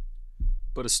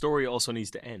 But a story also needs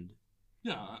to end.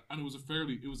 yeah, and it was a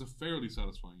fairly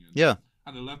satisfying end. yeah,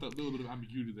 And they left that little bit of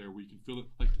ambiguity there where you can fill it,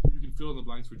 like you can fill in the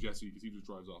blanks for Jesse because he just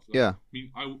drives off. Like, yeah.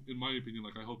 I mean, in my opinion,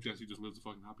 like I hope Jesse just lives a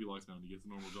fucking happy life now and he gets a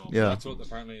normal job. Yeah. That's what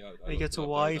apparently. He gets a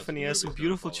wife and he has some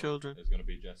beautiful children. It's going to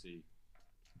be Jesse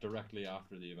directly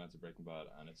after the events of Breaking Bad,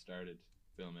 and it started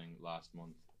filming last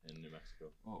month in New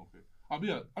Mexico. Oh, okay. I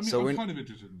mean, So I'm kind of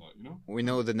interested in that, you know? We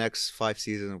know the next 5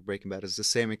 seasons of Breaking Bad is the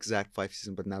same exact 5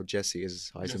 seasons, but now Jesse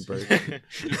is Heisenberg.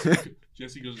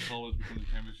 Jesse goes to college, becomes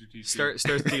a chemistry teacher.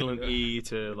 Starts dealing E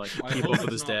to like I keep hope up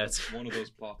with it's his not debts. one of those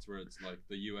plots where it's like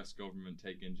the U.S. government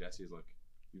taking Jesse's like,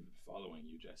 "We've been following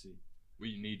you, Jesse.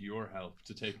 We need your help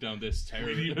to take down this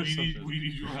terrorist." We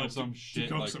need your help some to shit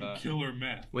cook like some that. killer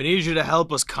meth. We need you to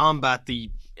help us combat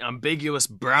the ambiguous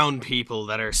brown people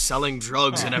that are selling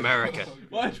drugs in America.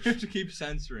 Why do we have to keep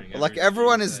censoring? Like, everything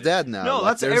everyone you is say? dead now. No, Like,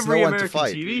 that's there's every no one to American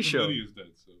fight. TV Even show. Lydia's dead,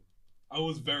 so I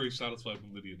was very satisfied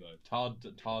when Lydia died.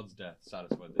 Todd's death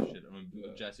satisfied this shit. I mean,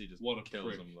 Jesse just What a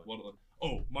kills prick. him. Like,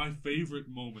 Oh, my favorite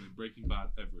moment in Breaking Bad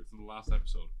ever. It's in the last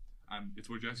episode, and it's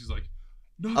where Jesse's like,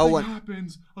 "Nothing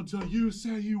happens until you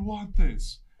say you want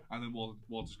this," and then Walt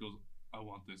just goes, "I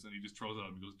want this," and he just throws it at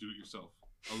him and goes, "Do it yourself."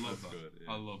 I love that. good,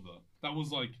 yeah. I love that. That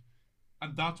was like,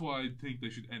 and that's why I think they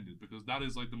should end it, because that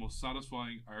is like the most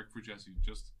satisfying arc for Jesse.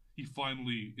 Just he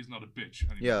finally is not a bitch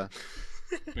anymore. Yeah,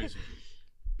 Basically.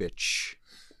 bitch.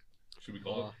 Should we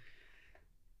call it?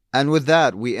 And with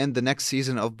that, we end the next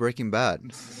season of Breaking Bad.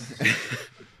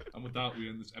 And with that, we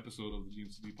end this episode of the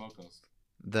GMCT podcast.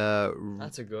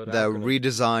 That's a good. The acronym.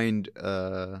 redesigned.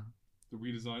 The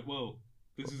redesign. Well,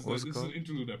 this is What's it this is an called?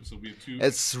 interlude episode. We have two.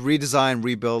 It's redesigned,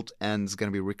 rebuilt, and it's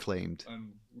gonna be reclaimed.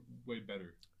 And way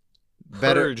better.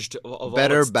 Better, Purged of all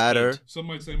better, its badder. taint. Some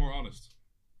might say more honest.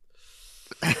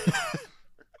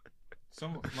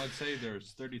 some might say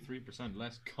there's 33%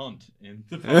 less cunt in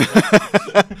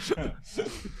the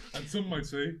And some might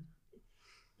say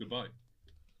goodbye.